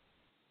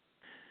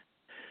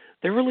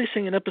 They're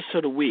releasing an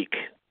episode a week.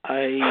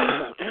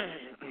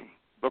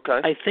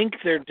 Okay. I think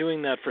they're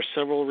doing that for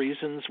several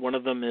reasons. One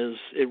of them is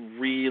it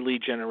really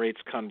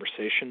generates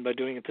conversation by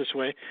doing it this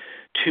way.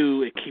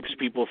 2, it keeps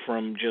people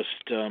from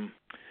just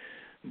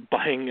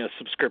buying a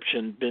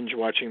subscription, binge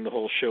watching the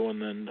whole show,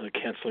 and then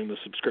canceling the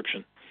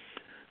subscription.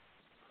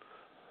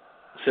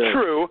 So,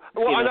 true.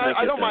 Well, I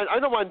don't that. mind. I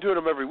don't mind doing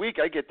them every week.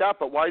 I get that.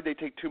 But why did they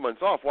take 2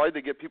 months off? Why did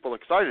they get people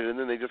excited and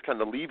then they just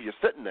kind of leave you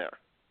sitting there?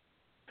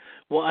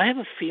 Well, I have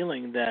a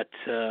feeling that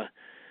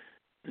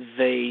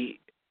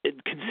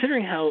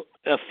considering how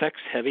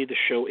effects heavy the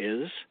show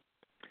is,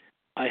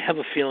 I have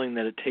a feeling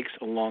that it takes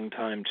a long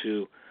time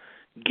to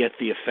get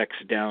the effects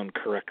down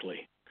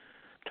correctly.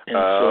 And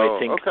so I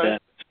think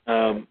that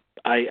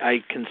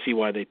I can see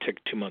why they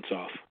took 2 months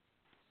off.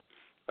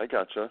 I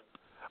gotcha.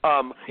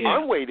 I'm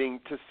waiting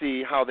to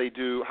see how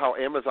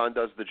Amazon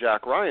does the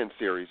Jack Ryan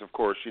series. Of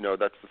course,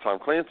 that's the Tom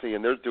Clancy,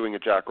 and they're doing a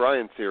Jack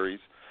Ryan series.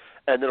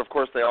 And then, of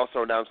course, they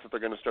also announced that they're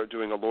going to start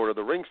doing a Lord of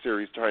the Rings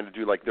series, trying to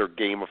do like their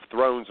Game of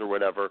Thrones or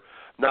whatever.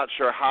 Not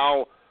sure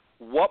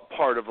what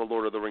part of the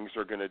Lord of the Rings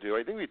they're going to do.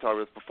 I think we talked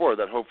about this before,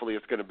 that hopefully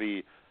it's going to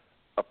be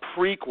a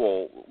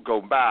prequel, go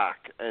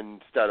back,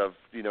 instead of,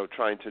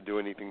 trying to do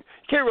anything. You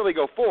can't really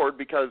go forward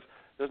because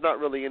there's not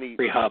really any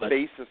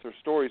basis or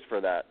stories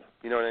for that.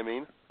 You know what I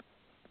mean?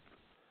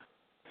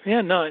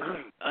 Yeah, no,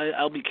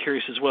 I'll be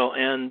curious as well.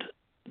 And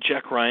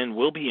Jack Ryan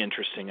will be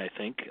interesting, I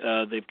think.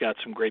 They've got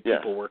some great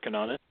people working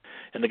on it.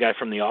 And the guy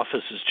from The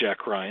Office is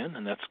Jack Ryan,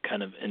 and that's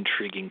kind of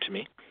intriguing to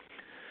me.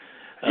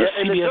 And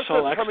CBS it just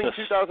All says Access. Coming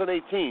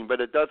 2018, but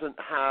it doesn't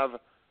have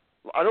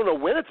 – I don't know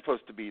when it's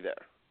supposed to be there.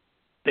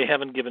 They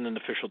haven't given an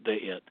official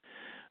date yet.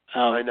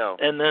 I know.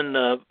 And then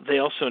they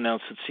also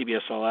announced that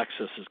CBS All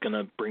Access is going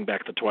to bring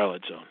back The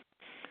Twilight Zone.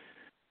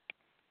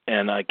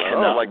 And I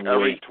cannot wait.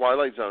 Every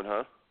Twilight Zone,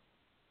 huh?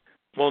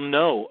 Well,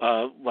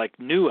 no, like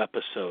new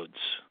episodes,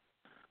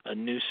 a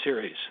new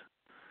series.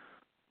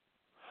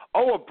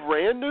 Oh, a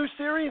brand new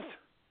series?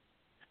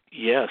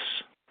 Yes.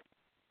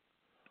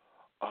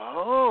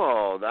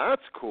 Oh,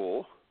 that's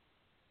cool.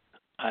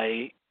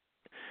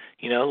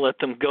 Let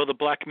them go the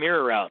Black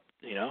Mirror route,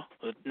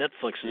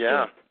 Netflix is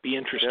going to be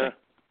interesting.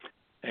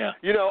 Yeah.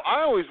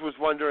 I always was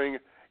wondering,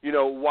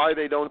 why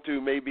they don't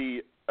do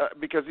maybe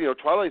because,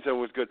 Twilight Zone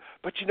was good.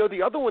 But,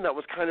 the other one that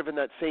was kind of in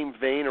that same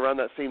vein around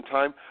that same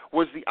time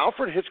was the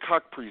Alfred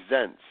Hitchcock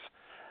Presents.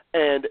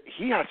 And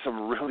he had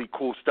some really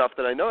cool stuff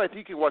that I think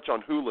you can watch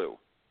on Hulu.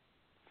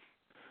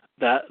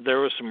 There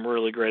was some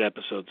really great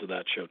episodes of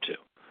that show, too.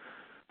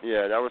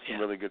 Yeah, that was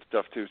some really good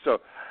stuff, too. So,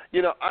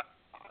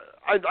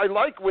 I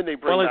like when they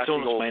bring back the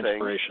old things.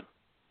 Inspiration.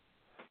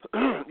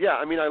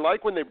 Yeah, I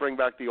like when they bring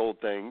back the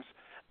old things.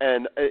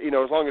 And,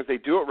 as long as they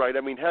do it right.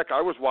 Heck,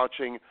 I was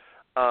watching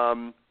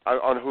on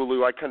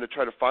Hulu, I kind of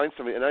tried to find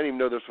something, and I didn't even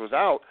know this was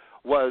out,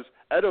 was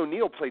Ed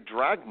O'Neill played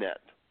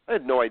Dragnet. I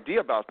had no idea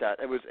about that.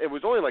 It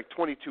was only like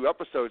 22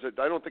 episodes.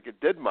 I don't think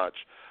it did much.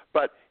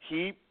 But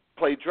he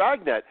played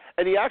Dragnet,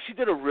 and he actually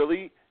did a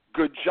really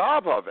good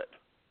job of it.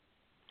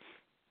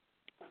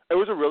 It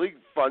was a really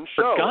fun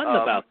show. Forgotten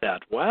about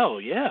that. Wow,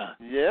 yeah.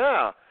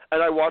 Yeah,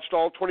 and I watched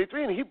all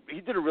 23, and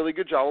he did a really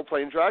good job of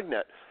playing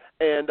Dragnet.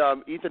 And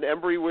Ethan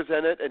Embry was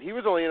in it, and he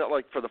was only in it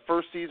like for the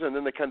first season, and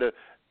then they kind of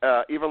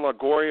Eva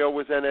Longoria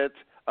was in it,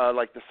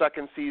 like the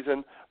second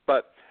season.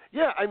 But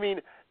yeah, I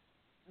mean,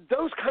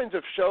 those kinds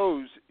of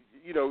shows,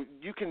 you know,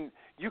 you can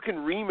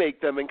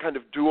remake them and kind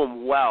of do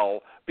them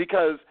well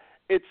because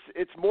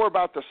it's more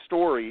about the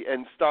story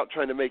and stop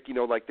trying to make, you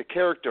know, like the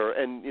character.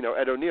 And, you know,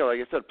 Ed O'Neill, like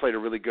I said,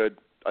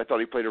 I thought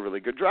he played a really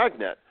good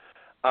Dragnet.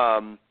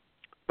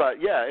 But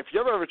yeah, if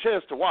you ever have a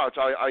chance to watch,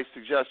 I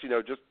suggest, you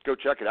know, just go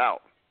check it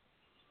out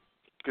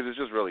because it's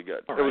just really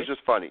good. All It right. was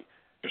just funny.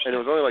 And it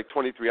was only like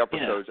 23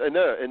 episodes, Yeah.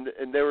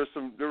 and there were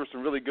some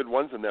really good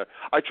ones in there.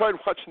 I tried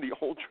watching the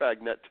old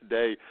Dragnet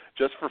today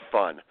just for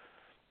fun,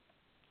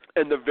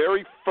 and the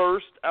very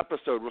first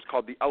episode was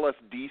called the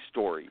LSD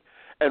Story.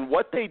 And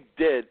what they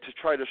did to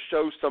try to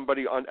show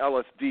somebody on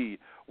LSD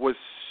was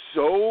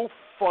so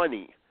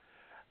funny.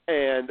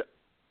 And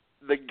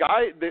the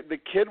guy, the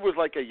kid was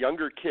like a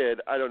younger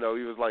kid. I don't know.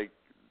 He was like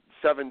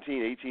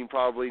 17, 18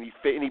 probably. And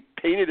he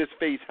painted his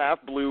face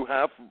half blue,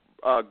 half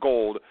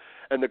gold.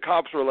 And the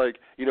cops were like,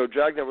 you know,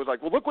 Dragnet was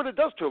like, well, look what it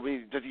does to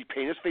him. Does he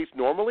paint his face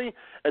normally?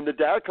 And the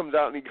dad comes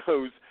out and he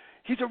goes,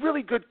 he's a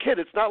really good kid.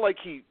 It's not like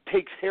he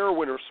takes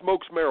heroin or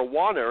smokes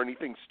marijuana or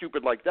anything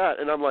stupid like that.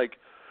 And I'm like,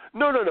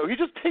 no. He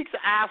just takes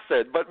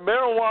acid. But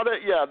marijuana,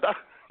 yeah,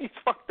 he's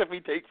fucked if he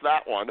takes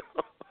that one.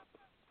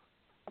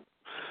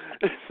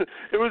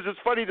 It was just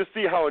funny to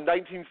see how in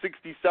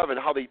 1967,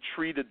 how they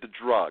treated the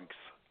drugs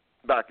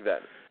back then.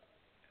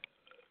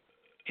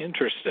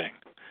 Interesting.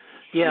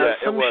 Yeah,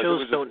 some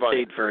shows don't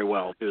funny. date very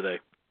well, do they?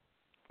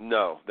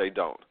 No, they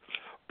don't.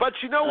 But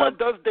you know what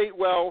does date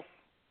well?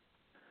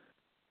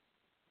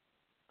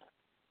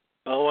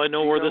 Oh, I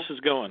know where this is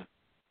going.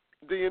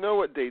 Do you know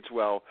what dates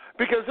well?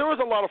 Because there was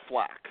a lot of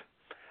flack,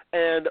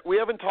 and we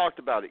haven't talked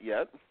about it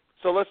yet.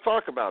 So let's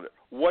talk about it.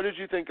 What did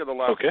you think of The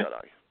Last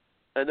Jedi?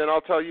 And then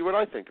I'll tell you what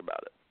I think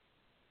about it.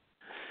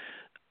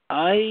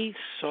 I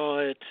saw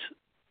it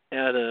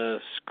at a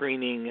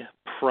screening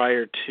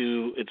prior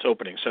to its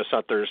opening, so I saw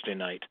it Thursday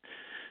night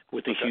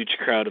with a huge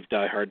crowd of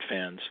diehard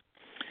fans.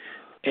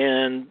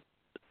 And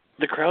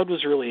the crowd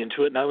was really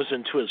into it, and I was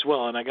into it as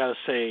well. And I got to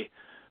say,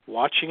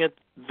 watching it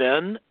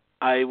then,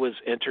 I was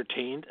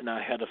entertained and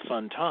I had a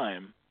fun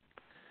time.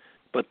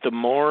 But the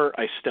more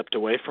I stepped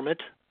away from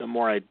it, the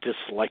more I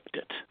disliked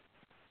it.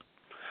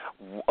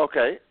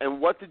 Okay, and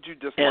what did you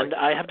dislike? And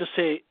I have to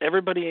say,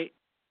 everybody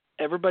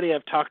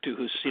I've talked to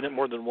who's seen it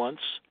more than once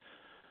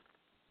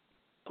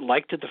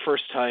liked it the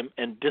first time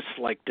and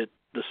disliked it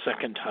the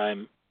second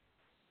time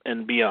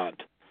and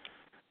beyond.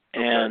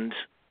 Okay. And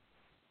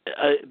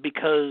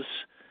because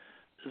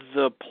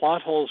the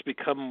plot holes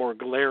become more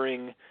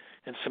glaring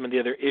and some of the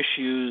other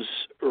issues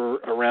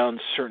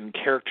around certain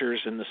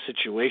characters and the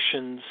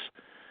situations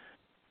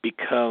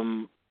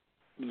become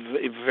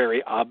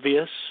very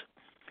obvious.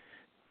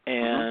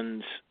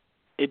 And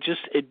it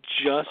just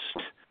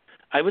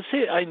I would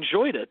say I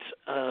enjoyed it,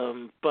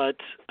 but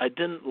I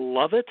didn't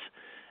love it,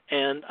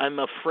 and I'm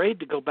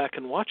afraid to go back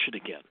and watch it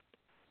again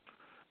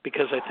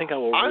because I think I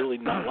will really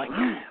not like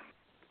it.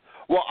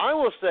 Well, I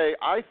will say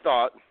I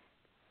thought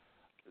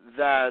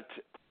that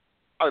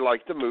I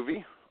liked the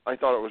movie. I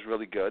thought it was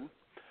really good.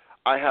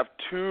 I had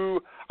two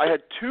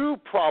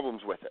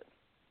problems with it.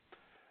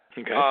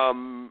 Okay.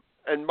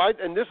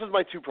 And this is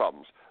my two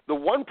problems. The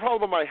one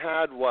problem I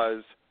had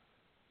was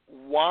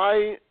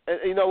why, and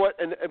you know what,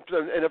 and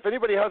if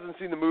anybody hasn't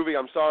seen the movie,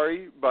 I'm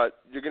sorry,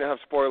 but you're going to have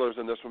spoilers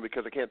in this one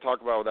because I can't talk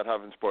about it without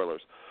having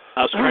spoilers.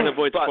 I was trying to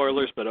avoid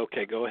spoilers, but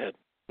okay, go ahead.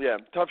 Yeah,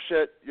 tough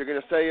shit. You're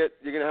going to say it.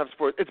 You're going to have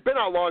spoilers. It's been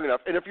out long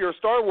enough. And if you're a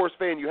Star Wars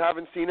fan, you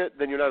haven't seen it,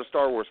 then you're not a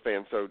Star Wars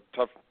fan, so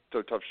tough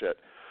shit.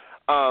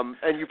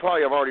 And you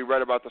probably have already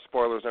read about the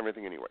spoilers and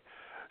everything anyway.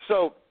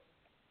 So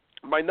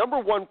my number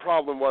one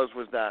problem was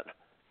that,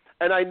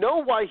 and I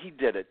know why he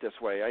did it this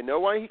way. I know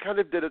why he kind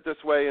of did it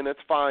this way, and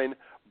it's fine.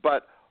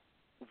 But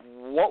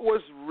what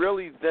was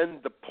really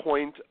then the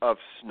point of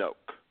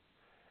Snoke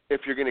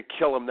if you're going to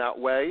kill him that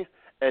way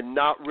and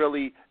not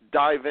really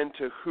dive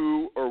into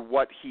who or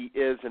what he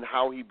is and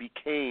how he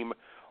became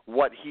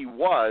what he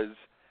was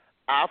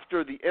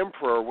after the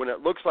Emperor when it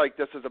looks like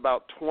this is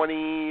about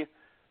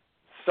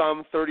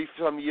 30-some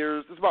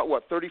years. It's about,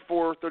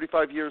 34,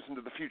 35 years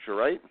into the future,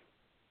 right?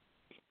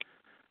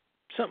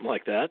 Something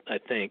like that, I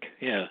think,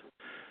 yeah.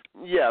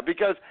 Yeah,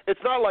 because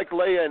it's not like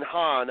Leia and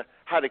Han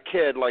had a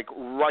kid like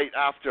right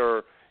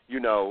after,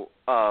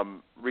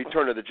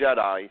 Return of the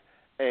Jedi,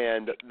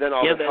 and then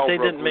all the hell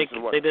broke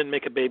loose. They didn't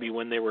make a baby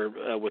when they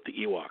were with the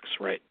Ewoks,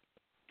 right?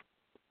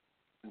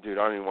 Dude,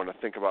 I don't even want to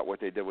think about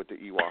what they did with the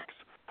Ewoks.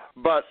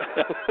 But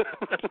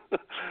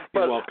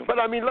You're welcome. But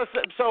I mean,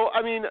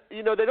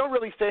 they don't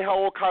really say how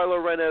old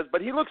Kylo Ren is,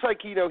 but he looks like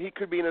he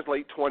could be in his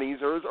late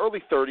 20s or his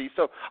early 30s.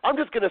 So I'm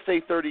just going to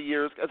say 30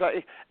 years. If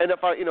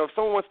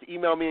someone wants to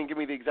email me and give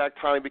me the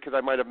exact time because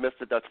I might have missed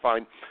it, that's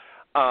fine.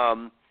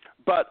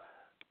 But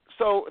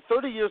so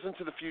 30 years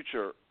into the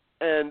future,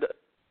 and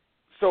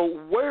so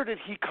where did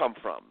he come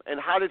from, and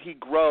how did he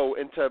grow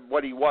into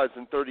what he was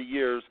in 30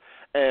 years,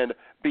 and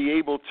be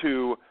able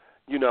to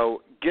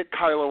get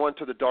Kylo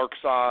onto the dark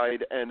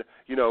side, and,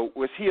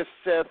 was he a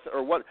Sith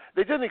or what?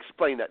 They didn't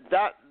explain that.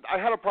 I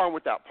had a problem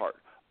with that part.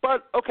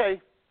 But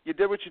okay, you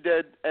did what you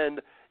did,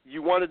 and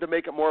you wanted to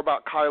make it more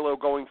about Kylo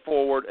going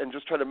forward, and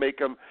just try to make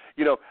him,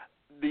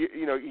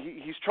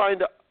 he's trying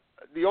to.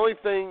 The only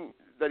thing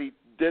that he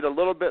did a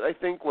little bit, I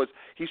think, was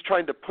he's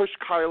trying to push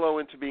Kylo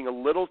into being a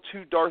little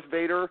too Darth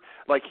Vader.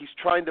 Like he's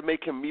trying to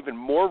make him even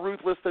more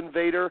ruthless than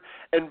Vader,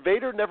 and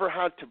Vader never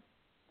had to.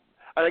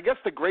 And I guess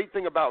the great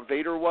thing about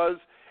Vader was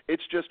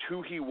it's just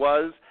who he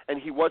was,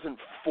 and he wasn't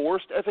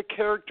forced as a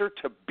character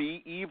to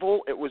be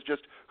evil. It was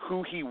just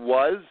who he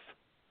was.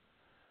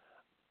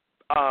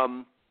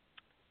 And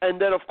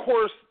then, of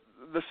course,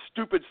 the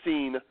stupid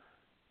scene,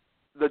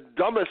 the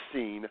dumbest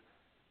scene,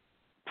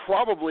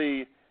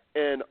 probably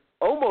in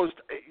almost,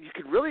 you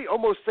could really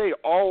almost say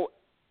all,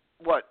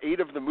 8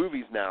 of the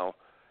movies now,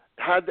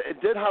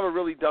 it did have a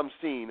really dumb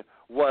scene,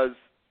 was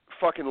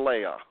fucking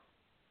Leia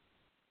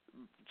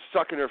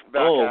sucking her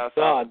back ass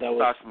out. That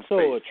was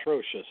so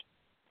atrocious.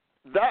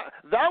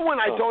 That one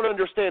I don't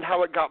understand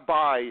how it got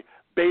by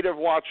beta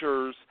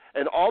watchers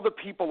and all the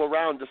people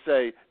around to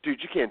say, dude,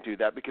 you can't do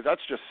that because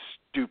that's just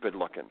stupid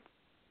looking.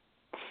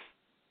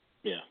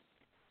 Yeah.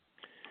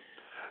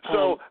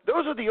 So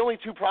those are the only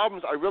 2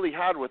 problems I really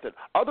had with it.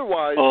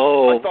 Otherwise,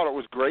 I thought it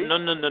was great.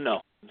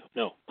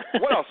 No.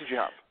 What else did you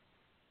have?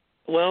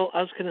 Well, I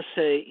was going to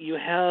say you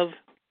have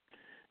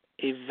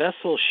a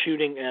vessel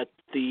shooting at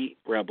the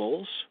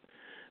rebels,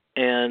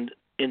 and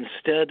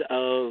instead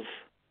of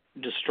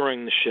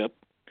destroying the ship,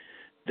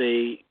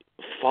 they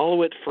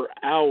follow it for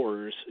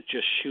hours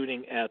just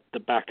shooting at the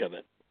back of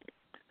it.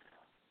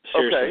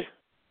 Seriously. Okay.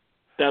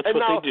 That's and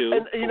what now, they do.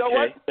 And you know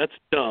what? That's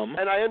dumb.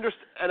 And I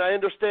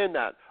understand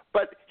that.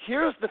 But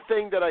here's the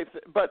thing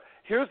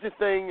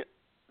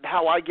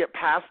how I get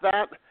past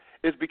that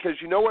is because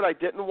you know what I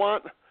didn't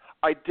want?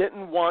 I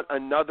didn't want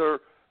another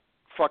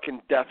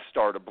fucking Death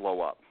Star to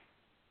blow up.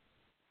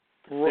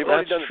 Well, they've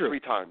already done true. it 3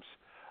 times.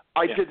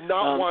 I did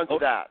not want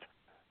that.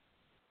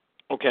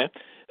 Okay.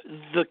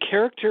 The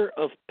character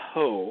of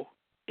Poe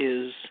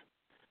is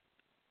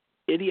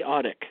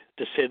idiotic,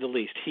 to say the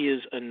least. He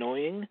is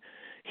annoying,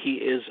 he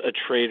is a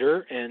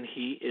traitor, and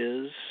he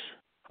is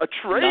a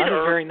traitor? Not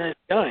a very nice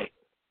guy.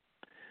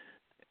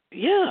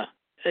 Yeah.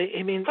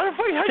 I mean,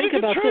 think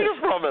about this.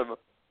 From him?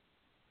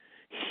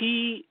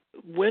 He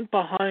went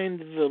behind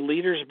the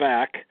leader's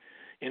back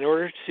in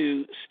order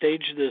to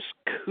stage this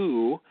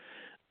coup,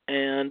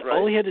 and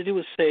all he had to do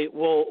was say,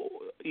 well,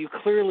 you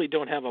clearly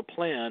don't have a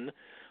plan,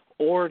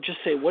 or just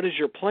say, what is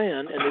your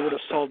plan, and they would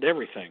have solved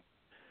everything.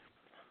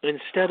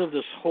 Instead of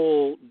this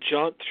whole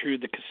jaunt through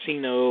the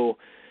casino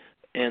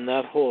and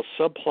that whole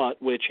subplot,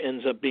 which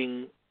ends up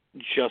being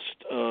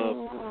just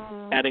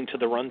adding to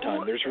the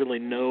runtime. There's really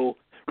no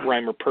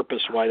rhyme or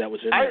purpose why that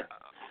was in there.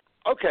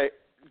 Okay,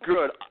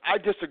 good. I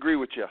disagree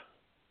with you.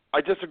 I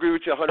disagree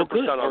with you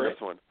 100% on this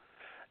one.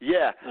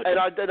 Yeah, okay.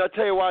 and I'll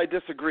tell you why I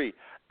disagree.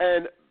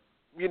 And,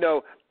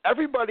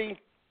 everybody,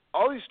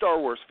 all these Star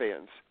Wars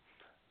fans,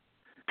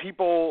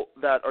 people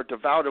that are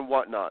devout and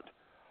whatnot,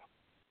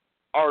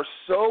 are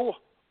so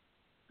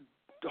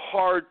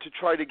hard to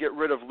try to get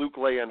rid of Luke,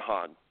 Leia, and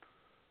Han.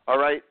 All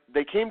right?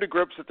 They came to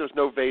grips that there's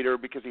no Vader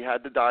because he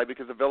had to die,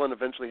 because the villain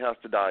eventually has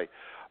to die.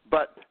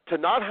 But to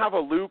not have a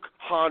Luke,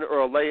 Han,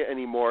 or a Leia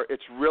anymore,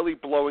 it's really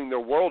blowing their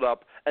world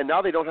up, and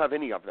now they don't have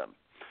any of them.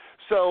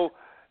 So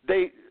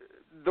the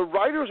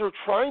writers are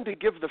trying to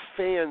give the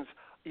fans,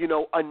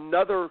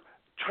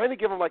 trying to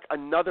give them like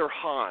another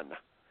Han.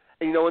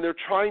 And they're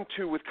trying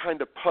to, with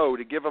kind of Poe,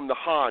 to give him the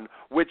Han,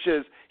 which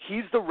is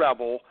he's the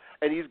rebel,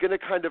 and he's going to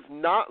kind of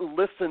not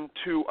listen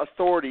to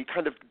authority,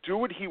 kind of do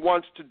what he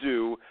wants to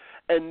do,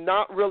 and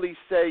not really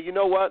say, you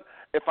know what,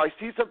 if I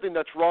see something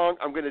that's wrong,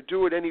 I'm going to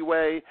do it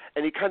anyway,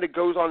 and he kind of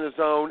goes on his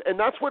own. And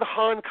that's what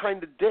Han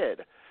kind of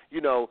did.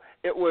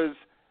 It was,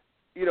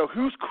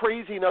 who's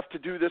crazy enough to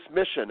do this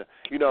mission?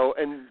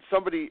 And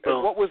somebody,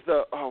 what was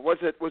was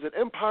it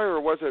Empire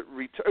or was it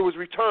it was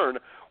Return,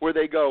 where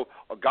they go,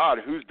 oh God,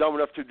 who's dumb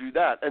enough to do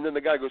that? And then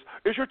the guy goes,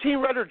 is your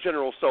team ready,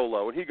 General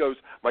Solo? And he goes,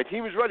 my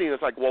team is ready. And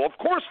it's like, well, of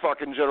course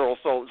fucking General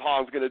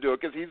Han's going to do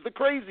it because he's the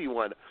crazy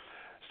one.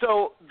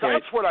 So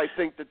that's what I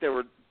think that they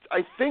were.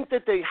 I think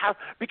that they have,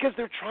 because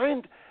they're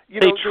trying.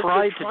 They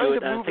tried to do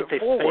it, and I think they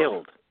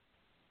failed.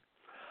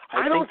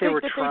 I don't think they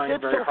were trying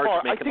did very so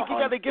hard to make I think him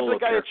you got to give the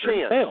guy a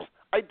chance.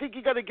 I think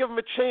you got to give him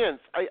a chance.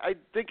 I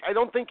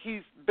don't think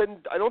he's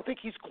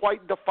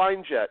quite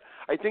defined yet.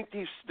 I think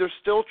they're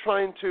still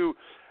trying to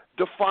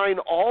define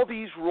all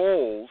these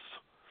roles,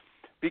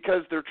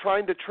 because they're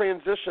trying to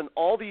transition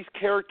all these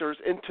characters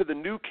into the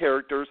new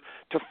characters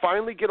to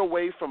finally get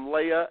away from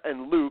Leia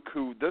and Luke,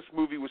 who this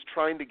movie was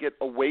trying to get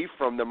away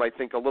from them, I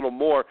think, a little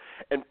more,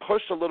 and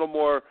push a little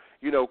more,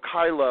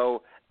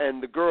 Kylo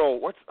and the girl,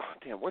 Rey,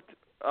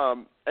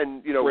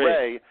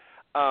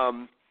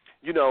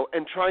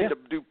 and trying to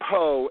do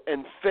Poe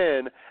and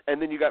Finn,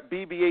 and then you got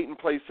BB-8 in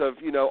place of,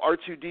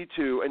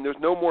 R2-D2, and there's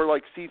no more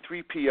like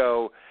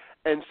C-3PO.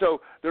 And so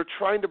they're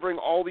trying to bring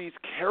all these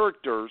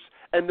characters,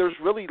 and there's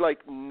really like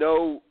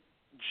no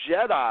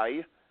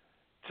Jedi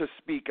to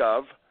speak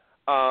of.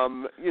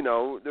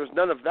 There's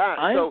none of that.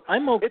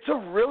 I'm okay it's a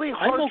really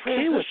hard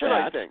transition, with that.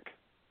 I think.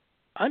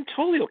 I'm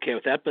totally okay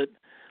with that, but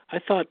I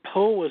thought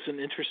Poe was an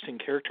interesting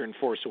character in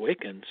Force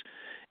Awakens,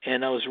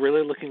 and I was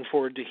really looking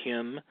forward to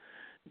him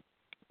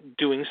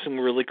doing some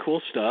really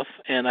cool stuff,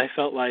 and I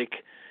felt like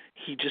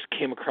he just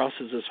came across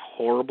as this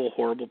horrible,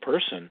 horrible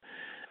person.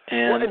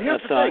 And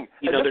here's I thought,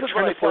 the thing. they're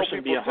trying to force him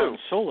to be a Han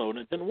Solo, and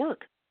it didn't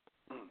work.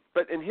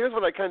 And here's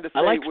what I kind of say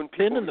I liked when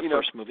people, Finn in the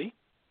first movie.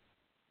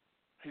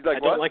 He's like, I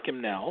don't like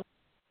him now.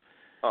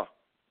 Oh.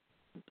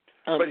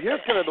 But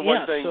here's kind of the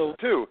one thing,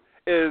 too,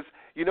 is,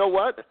 you know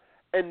what?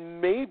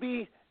 And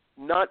maybe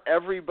not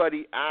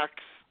everybody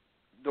acts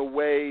the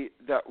way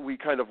that we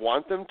kind of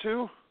want them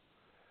to,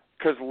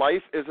 because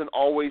life isn't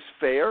always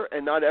fair,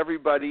 and not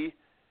everybody,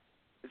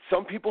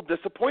 some people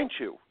disappoint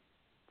you.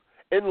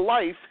 In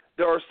life,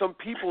 there are some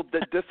people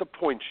that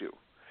disappoint you.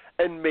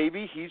 And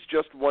maybe he's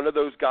just one of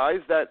those guys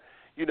that,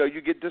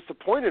 you get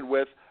disappointed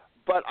with,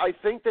 but I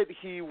think that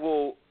he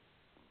will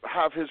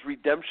have his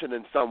redemption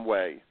in some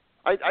way.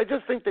 I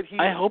just think that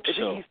I hope so. I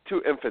think he's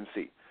too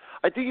infancy.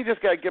 I think you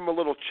just got to give him a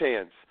little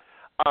chance.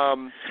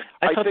 I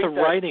thought think the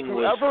writing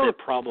was the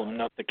problem,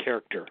 not the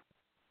character.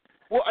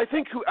 Well, I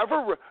think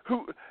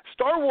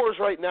Star Wars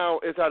right now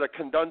is at a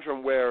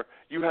conundrum where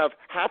you have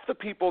half the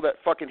people that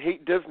fucking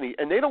hate Disney,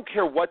 and they don't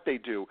care what they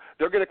do.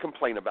 They're going to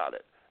complain about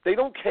it. They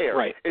don't care.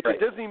 Right, it's a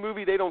Disney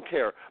movie. They don't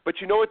care.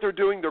 But you know what they're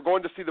doing? They're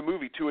going to see the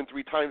movie 2 and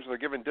 3 times, and they're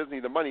giving Disney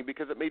the money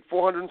because it made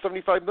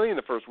 $475 million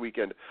the first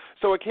weekend.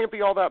 So it can't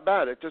be all that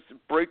bad. It just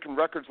breaking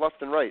records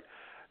left and right.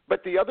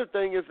 But the other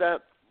thing is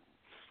that,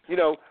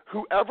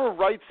 whoever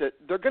writes it,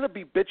 they're going to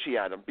be bitchy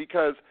at him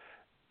because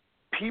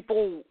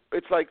people,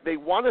 it's like they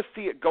want to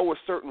see it go a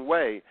certain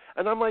way.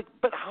 And I'm like,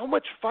 but how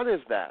much fun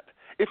is that?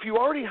 If you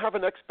already have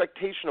an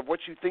expectation of what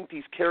you think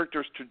these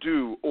characters should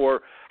do,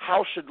 or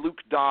how should Luke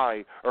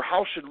die, or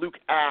how should Luke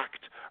act,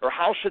 or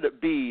how should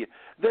it be,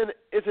 then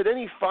is it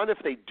any fun if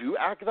they do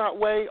act that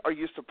way? Are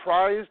you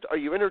surprised? Are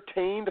you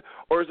entertained?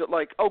 Or is it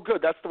like, oh,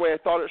 good, that's the way I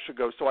thought it should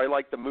go, so I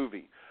like the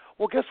movie?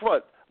 Well, guess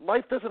what?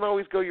 Life doesn't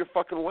always go your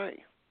fucking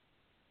way.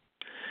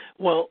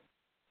 Well,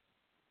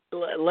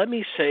 let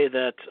me say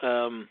that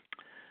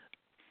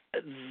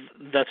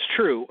that's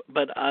true,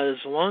 but as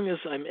long as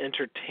I'm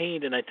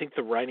entertained and I think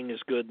the writing is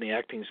good and the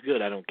acting is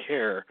good, I don't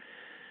care.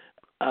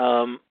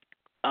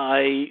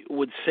 I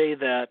would say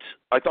that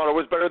I thought it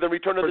was better than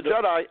Return of the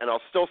Jedi, and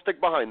I'll still stick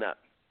behind that.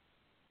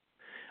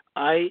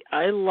 I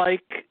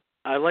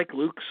like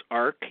Luke's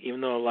arc,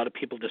 even though a lot of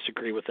people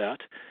disagree with that.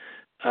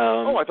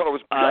 I thought it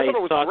was. I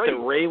thought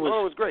that Rey was.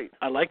 it was great.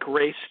 I like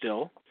Rey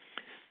still.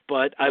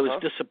 But I was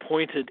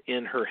disappointed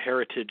in her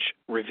heritage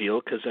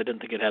reveal because I didn't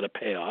think it had a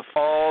payoff.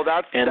 Oh,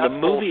 that's the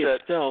movie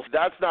bullshit. Itself.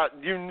 That's not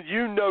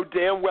you know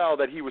damn well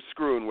that he was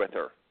screwing with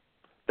her.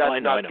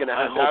 That's not going to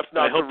happen. That's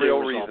not the real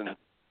reason. That.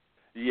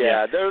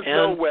 Yeah, there's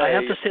no way. I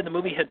have to say the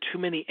movie had too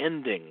many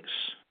endings.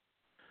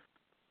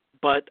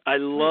 But I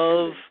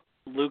love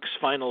Luke's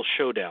final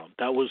showdown.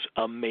 That was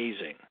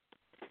amazing.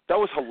 That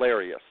was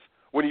hilarious.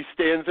 When he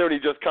stands there and he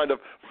just kind of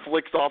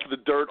flicks off the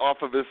dirt off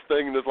of his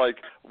thing and is like,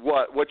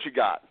 "What you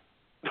got?"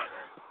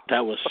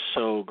 That was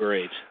so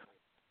great.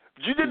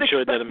 You didn't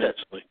enjoyed that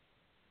expect immensely.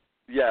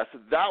 Yes,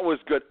 that was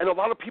good. And a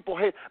lot of people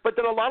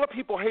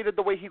hated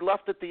the way he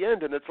left at the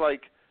end, and it's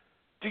like,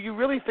 do you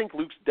really think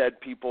Luke's dead,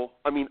 people?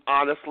 I mean,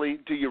 honestly,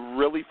 do you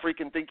really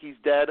freaking think he's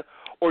dead?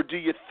 Or do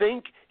you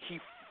think he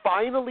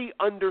finally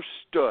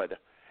understood?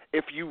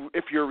 If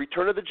you're a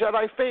Return of the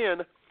Jedi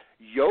fan,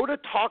 Yoda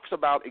talks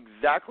about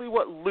exactly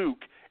what Luke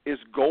is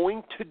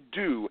going to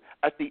do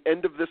at the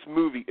end of this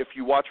movie if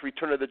you watch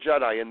Return of the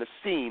Jedi, and the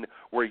scene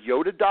where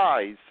Yoda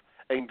dies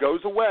and goes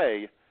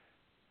away.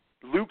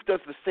 Luke does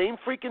the same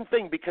freaking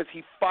thing because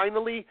he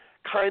finally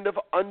kind of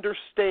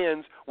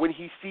understands when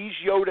he sees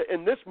Yoda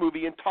in this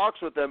movie and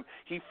talks with him,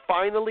 he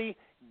finally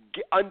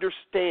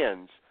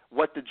understands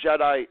what the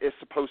Jedi is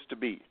supposed to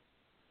be.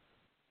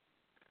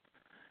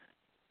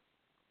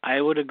 I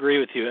would agree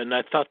with you, and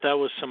I thought that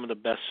was some of the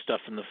best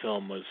stuff in the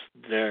film was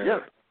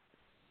their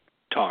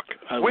talk.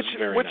 Which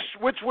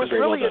was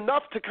really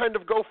enough to kind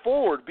of go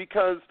forward,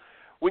 because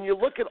when you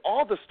look at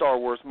all the Star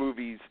Wars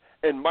movies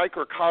and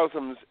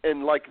microcosms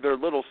and like their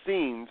little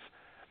scenes,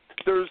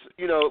 there's,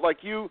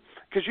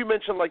 because you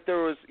mentioned like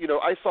there was,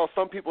 I saw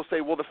some people say,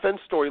 well, the Finn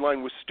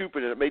storyline was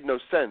stupid and it made no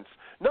sense.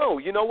 No,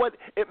 you know what?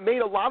 It made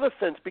a lot of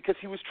sense because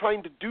he was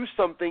trying to do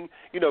something,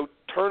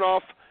 turn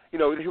off, he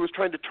was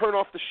trying to turn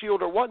off the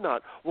shield or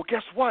whatnot. Well,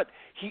 guess what?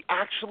 He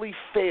actually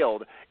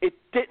failed. It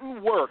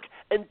didn't work.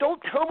 And don't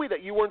tell me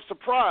that you weren't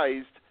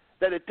surprised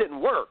that it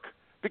didn't work,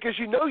 because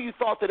you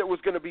thought that it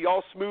was going to be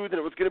all smooth and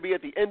it was going to be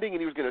at the ending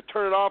and he was going to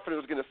turn it off and it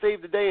was going to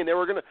save the day and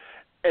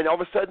and all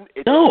of a sudden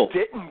it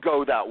didn't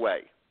go that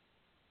way.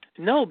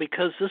 No,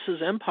 because this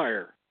is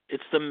Empire.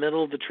 It's the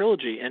middle of the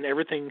trilogy, and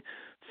everything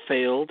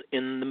failed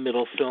in the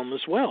middle film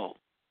as well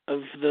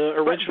of the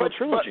original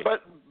trilogy.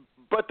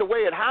 But the way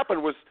it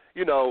happened was,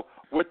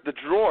 with the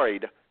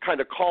droid kind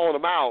of calling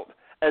him out,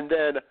 and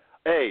then,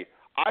 hey,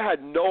 I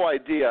had no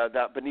idea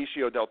that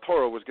Benicio del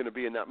Toro was going to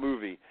be in that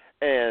movie.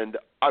 And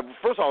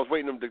first I was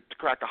waiting him to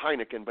crack a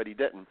Heineken, but he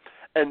didn't.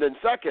 And then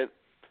second,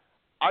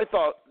 I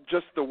thought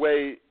just the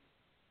way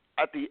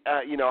at the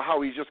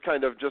how he just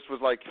kind of just was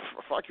like,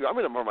 fuck you, I'm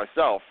in it for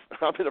myself.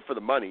 I'm in it for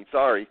the money.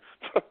 Sorry.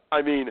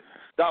 I mean,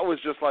 that was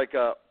just like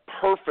a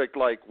perfect,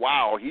 like,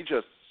 wow, he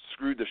just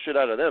screwed the shit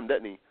out of them,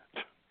 didn't he?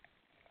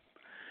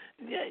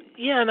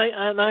 Yeah, and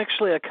I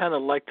kind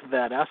of liked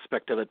that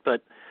aspect of it.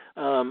 But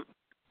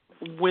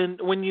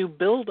when you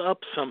build up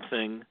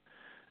something,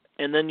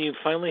 and then you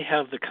finally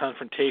have the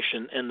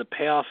confrontation, and the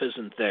payoff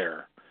isn't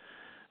there,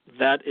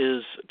 that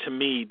is, to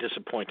me,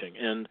 disappointing.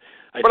 And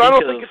I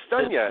don't think it's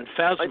done yet.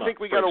 Phasma, I think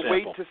we got to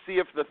wait to see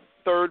if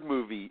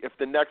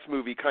the next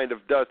movie kind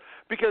of does,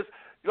 because,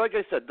 like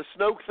I said, the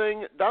Snoke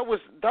thing that was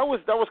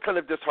kind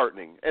of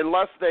disheartening.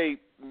 Unless they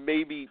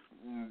maybe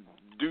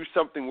do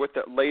something with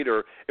it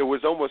later, it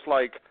was almost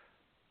like,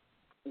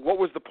 what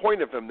was the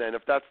point of him then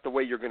if that's the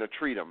way you're going to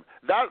treat him?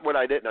 That what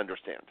I didn't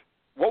understand.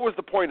 What was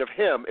the point of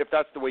him if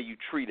that's the way you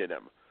treated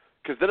him?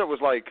 Because then it was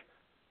like,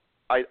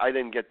 I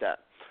didn't get that.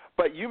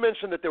 But you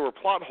mentioned that there were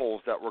plot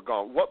holes that were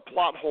gone. What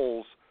plot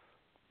holes,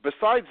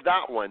 besides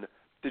that one,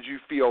 did you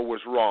feel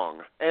was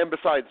wrong? And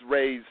besides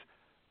Rey's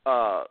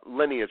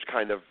lineage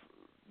kind of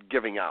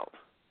giving out?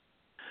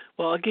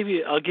 Well, I'll give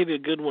you a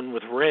good one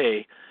with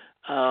Rey.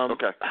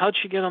 Okay. How'd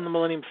she get on the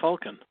Millennium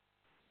Falcon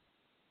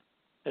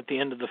at the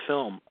end of the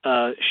film?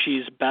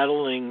 She's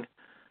battling,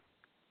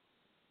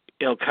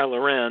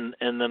 Kylo Ren,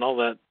 and then all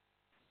that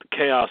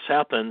chaos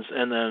happens,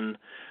 and then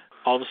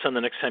all of a sudden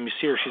the next time you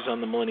see her, she's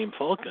on the Millennium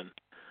Falcon.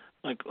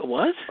 Like,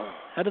 what?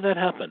 How did that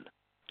happen?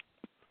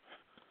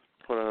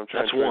 Hold on, I'm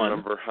trying to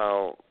remember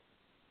how.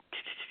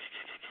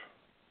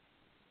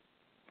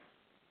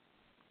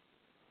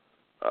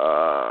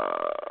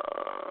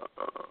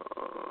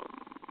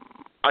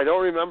 I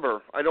don't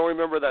remember. I don't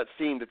remember that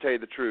scene, to tell you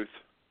the truth.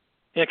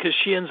 Yeah, because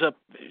she ends up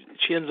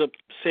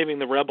saving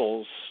the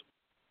rebels,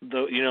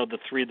 the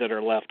three that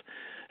are left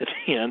at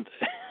the end.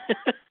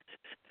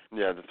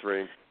 Yeah, the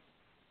three.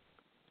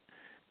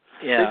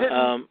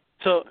 Yeah.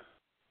 So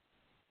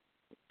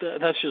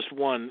that's just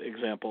one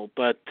example,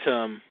 but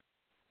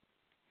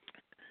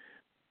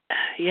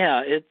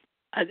yeah,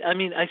 I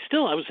mean, I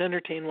was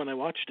entertained when I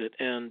watched it,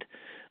 and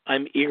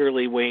I'm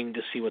eagerly waiting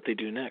to see what they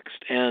do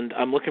next, and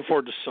I'm looking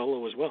forward to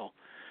Solo as well.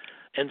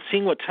 And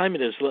seeing what time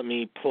it is, let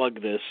me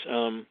plug this.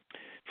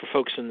 For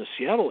folks in the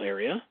Seattle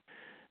area,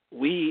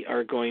 we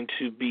are going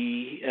to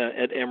be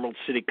at Emerald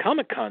City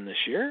Comic-Con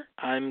this year.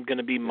 I'm going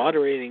to be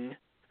moderating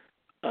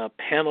a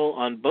panel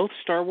on both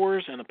Star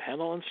Wars and a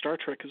panel on Star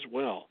Trek as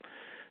well.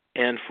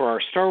 And for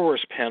our Star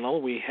Wars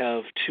panel, we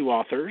have two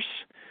authors,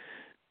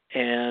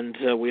 and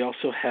we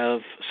also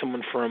have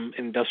someone from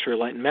Industrial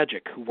Light and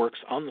Magic who works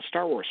on the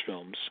Star Wars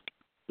films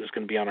who's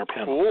going to be on our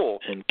panel. Cool.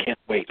 And can't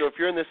wait. So if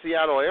you're in the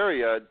Seattle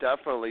area,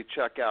 definitely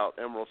check out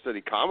Emerald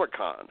City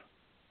Comic-Con.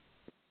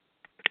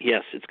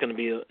 Yes, it's going to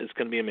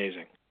be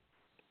amazing.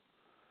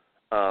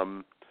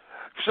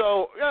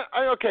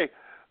 Okay.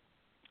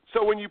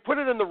 So when you put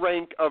it in the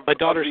rank of my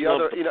daughters of the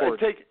other,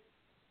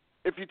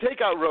 if you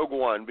take out Rogue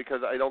One,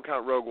 because I don't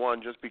count Rogue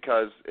One just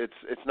because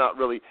it's not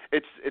really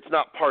it's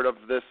not part of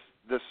this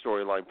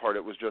storyline part.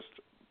 It was just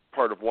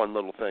part of one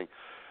little thing.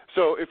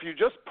 So if you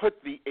just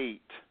put the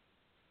 8,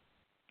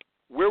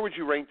 where would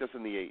you rank this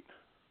in the 8?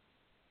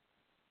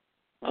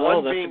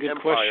 That's a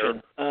good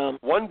question.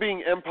 1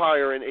 being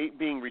Empire and 8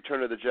 being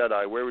Return of the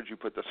Jedi. Where would you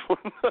put this one?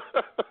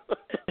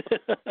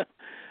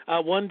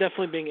 1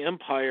 definitely being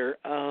Empire.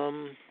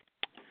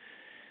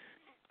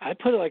 I'd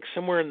put it like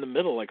somewhere in the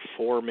middle, like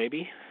 4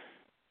 maybe.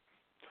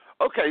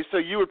 Okay, so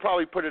you would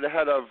probably put it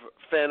ahead of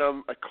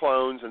Phantom,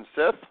 Clones, and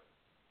Sith?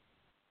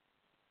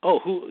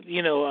 Oh,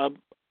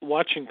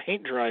 watching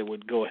paint dry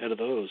would go ahead of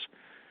those.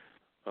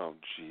 Oh,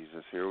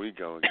 Jesus, here we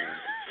go again.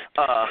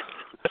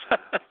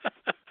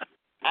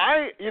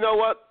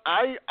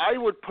 I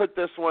would put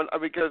this one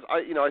because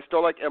I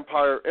still like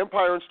Empire.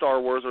 Empire and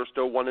Star Wars are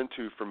still 1 and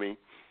 2 for me.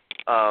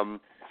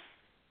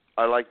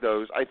 I like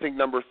those. I think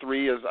number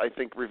 3 is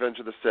Revenge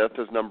of the Sith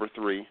is number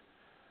 3.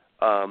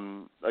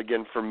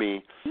 Again for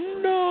me.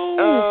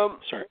 No.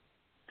 Sorry.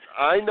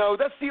 I know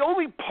that's the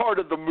only part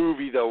of the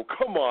movie though.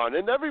 Come on,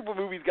 and every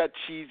movie's got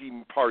cheesy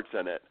parts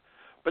in it,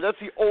 but that's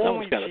the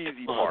only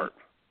cheesy part.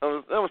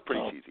 That was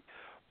pretty cheesy.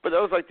 But that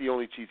was like the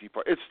only cheesy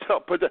part. It's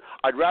still,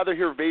 I'd rather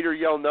hear Vader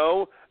yell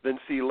no than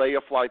see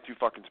Leia fly through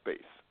fucking space.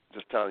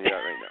 Just telling you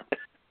that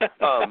right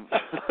now.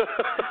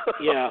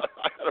 Yeah.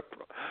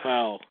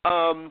 Wow.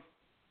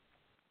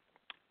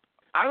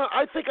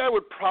 I think I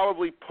would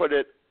probably put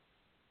it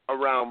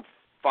around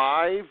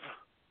 5.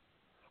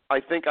 I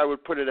think I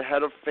would put it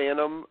ahead of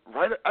Phantom.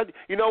 Right?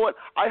 You know what?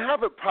 I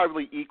have it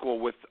probably equal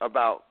with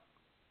about,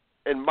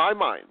 in my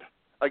mind.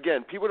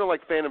 Again, people don't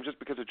like Phantom just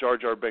because of Jar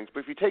Jar Binks,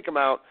 but if you take him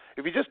out,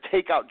 if you just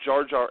take out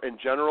Jar Jar in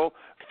general,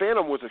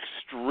 Phantom was an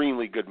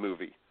extremely good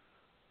movie.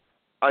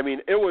 I mean,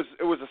 I thought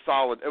it was a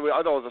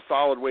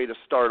solid way to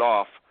start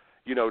off,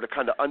 to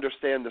kind of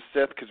understand the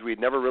Sith, because we had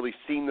never really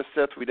seen the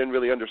Sith. We didn't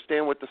really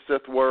understand what the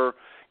Sith were.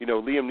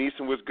 Liam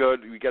Neeson was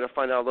good. We got to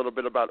find out a little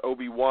bit about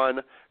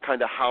Obi-Wan,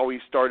 kind of how he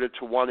started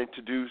to want to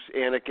introduce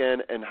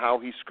Anakin and how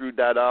he screwed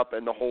that up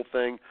and the whole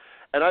thing.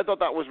 And I thought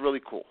that was really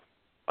cool.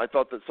 I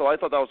thought that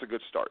was a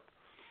good start.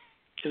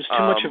 It was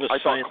too much of a I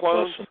science thought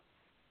clones. lesson.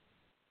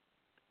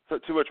 So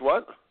too much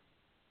what?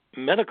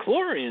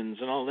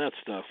 Metachlorians and all that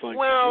stuff. Like,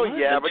 well, what?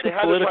 yeah, That's but they too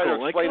had to try to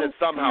political. explain Like, it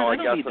somehow, I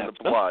don't guess, need in that the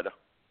stuff. blood.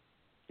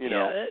 You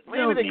know,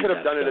 maybe they could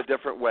have done it a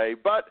different way.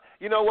 But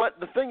you know what?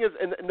 The thing is,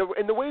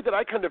 in the way that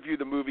I kind of view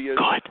the movie is,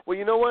 well,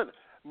 you know what?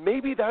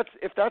 Maybe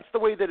if that's the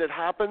way that it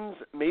happens,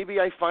 maybe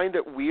I find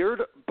it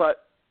weird,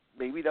 but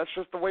maybe that's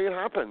just the way it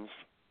happens.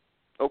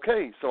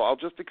 Okay, so I'll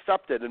just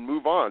accept it and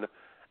move on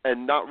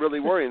and not really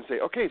worry and say,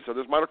 okay, so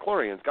there's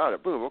midichlorians. Got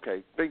it. Boom.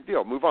 Okay, big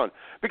deal. Move on.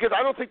 Because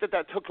I don't think that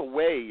took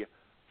away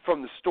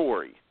from the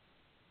story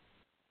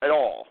at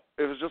all.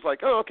 It was just like,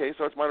 oh, okay,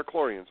 so it's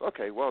midichlorians.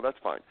 Okay, well, that's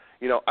fine.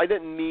 You know, I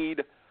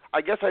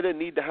guess I didn't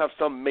need to have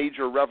some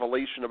major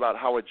revelation about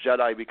how a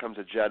Jedi becomes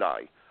a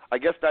Jedi. I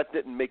guess that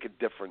didn't make a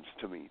difference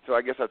to me. So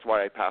I guess that's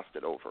why I passed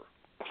it over.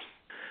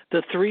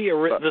 The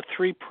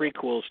three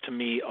prequels to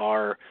me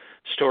are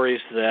stories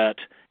that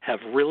have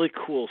really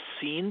cool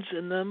scenes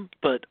in them,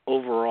 but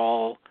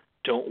overall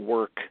don't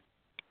work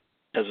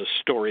as a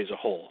story as a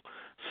whole.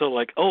 So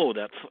like, oh,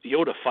 that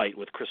Yoda fight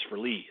with Christopher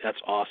Lee, that's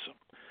awesome.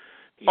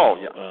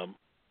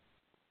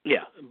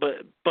 Yeah,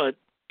 but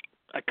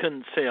I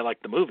couldn't say I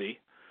liked the movie.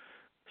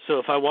 So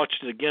if I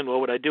watched it again, what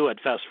would I do? I'd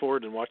fast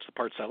forward and watch the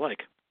parts I like.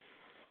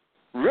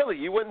 Really?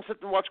 You wouldn't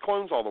sit and watch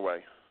Clones all the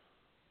way?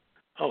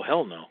 Oh,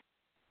 hell no.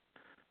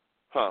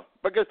 Huh.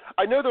 Because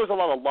I know there was a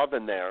lot of love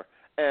in there,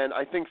 and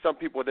I think some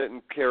people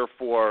didn't care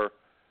for,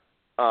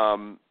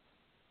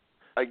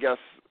 I guess,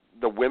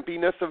 the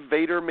wimpiness of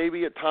Vader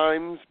maybe at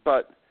times,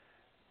 but,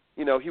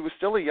 you know, he was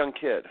still a young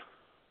kid.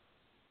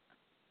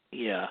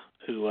 Yeah,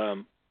 who,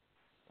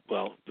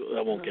 well,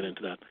 I won't get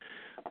into that.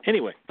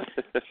 Anyway,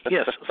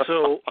 yes,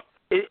 so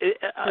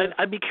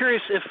I'd be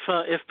curious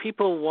if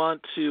people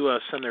want to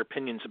send their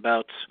opinions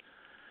about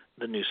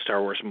the new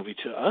Star Wars movie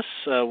to us.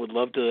 Would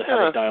love to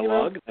have a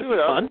dialogue. That'd be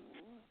fun.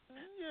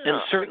 Yeah,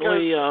 and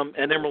certainly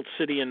at Emerald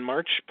City in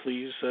March,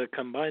 please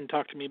come by and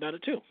talk to me about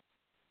it too.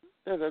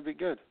 Yeah, that'd be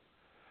good.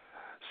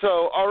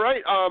 So, all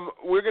right,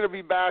 we're going to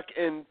be back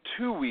in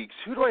 2 weeks.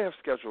 Who do I have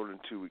scheduled in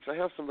 2 weeks? I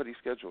have somebody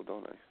scheduled,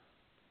 don't I?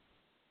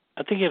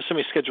 I think you have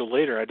somebody scheduled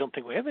later. I don't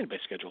think we have anybody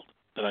scheduled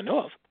that I know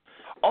of.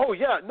 Oh,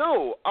 yeah,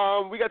 no.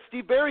 We got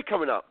Steve Barry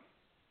coming up.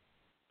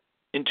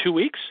 In 2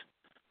 weeks?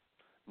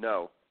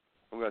 No.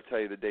 I'm going to tell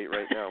you the date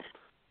right now.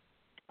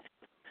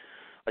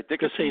 I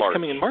think it's March. He's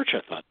coming in March,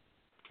 I thought.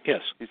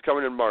 Yes. He's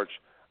coming in March.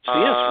 So,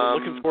 yes, we're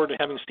looking forward to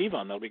having Steve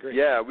on. That'll be great.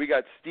 Yeah, we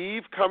got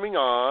Steve coming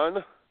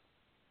on.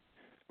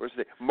 Where's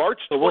the date? March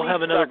 27th. So we'll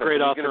have another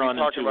great author on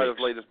in 2 weeks. He's going to be talking about his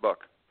latest book.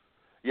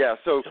 Yeah,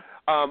 so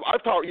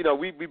I've talked, you know,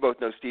 we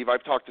both know Steve.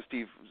 I've talked to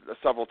Steve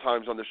several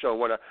times on the show.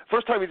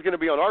 First time he's going to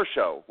be on our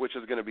show, which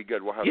is going to be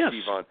good. We'll have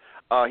Steve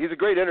on. He's a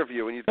great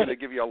interview, and he's going to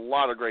give you a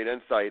lot of great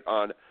insight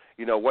on,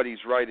 you know, what he's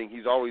writing.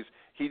 He's always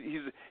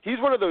he's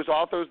one of those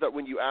authors that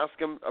when you ask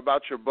him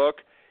about your book,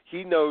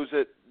 he knows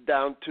it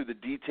down to the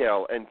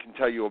detail and can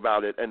tell you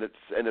about it, and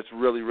it's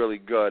really, really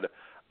good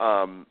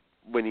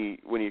when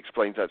he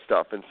explains that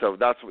stuff. And so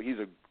he's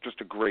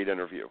just a great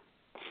interview.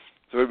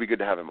 So it'd be good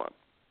to have him on.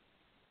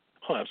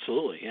 Oh,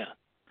 absolutely, yeah.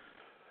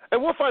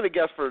 And we'll find a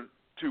guest for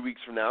 2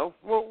 weeks from now.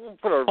 We'll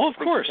put our of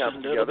course,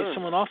 and together. It'll be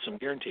someone awesome,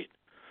 guaranteed.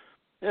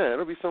 Yeah,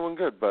 it'll be someone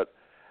good. But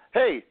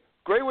hey,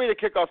 great way to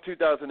kick off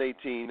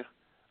 2018.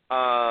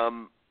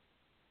 And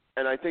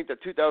I think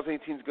that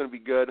 2018 is going to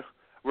be good.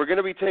 We're going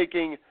to be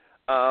taking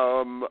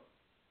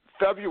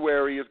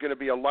February is going to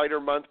be a lighter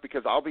month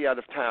because I'll be out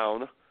of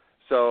town.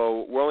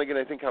 So we're only going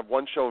to, I think, have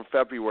one show in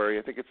February.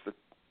 I think it's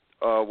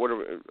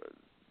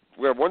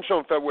we have one show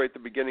in February at the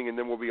beginning, and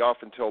then we'll be off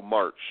until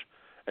March,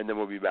 and then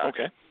we'll be back.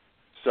 Okay.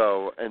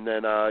 So, and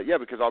then,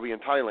 because I'll be in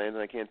Thailand, and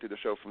I can't do the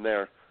show from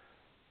there.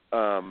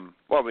 Well,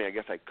 I mean, I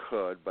guess I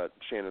could, but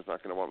Shannon's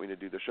not going to want me to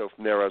do the show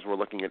from there as we're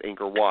looking at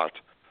Angkor Wat.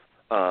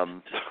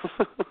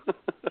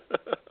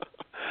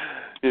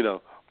 You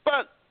know.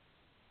 But,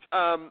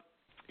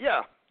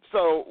 yeah,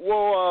 so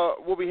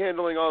we'll be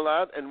handling all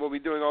that, and we'll be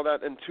doing all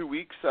that in 2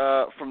 weeks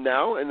from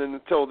now. And then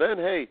until then,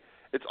 hey,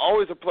 it's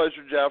always a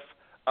pleasure, Jeff.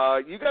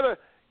 You got to...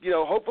 You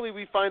know, hopefully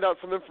we find out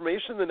some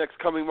information in the next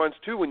coming months,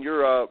 too, when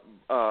your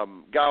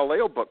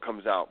Galileo book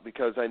comes out,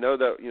 because I know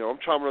that, you know, I'm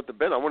chomping at the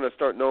bit. I want to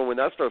start knowing when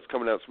that starts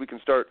coming out so we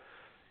can start,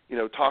 you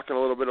know, talking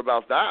a little bit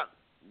about that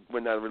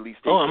when that release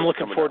date I'm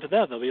looking forward to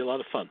that. That'll be a lot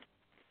of fun.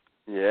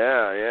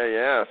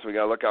 Yeah. So we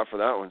got to look out for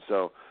that one.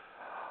 So,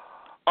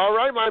 all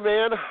right, my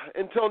man.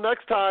 Until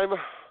next time,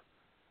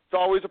 it's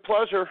always a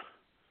pleasure.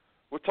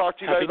 We'll talk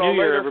to you guys all later. Happy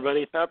New Year,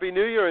 everybody. Happy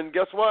New Year, and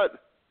guess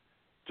what?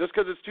 Just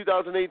because it's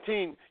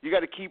 2018, you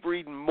got to keep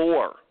reading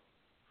more.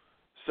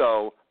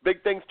 So,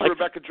 big thanks to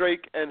Rebecca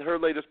Drake and her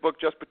latest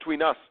book, Just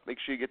Between Us. Make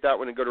sure you get that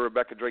one and go to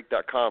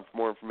RebeccaDrake.com for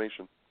more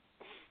information.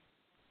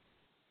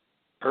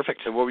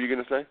 Perfect. And what were you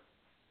going to say?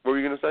 I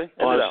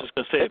was just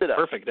going to say it's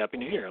perfect. Happy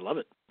New Year. I love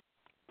it.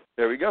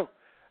 There we go.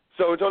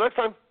 So, until next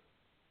time,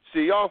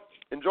 see y'all.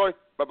 Enjoy.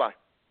 Bye-bye.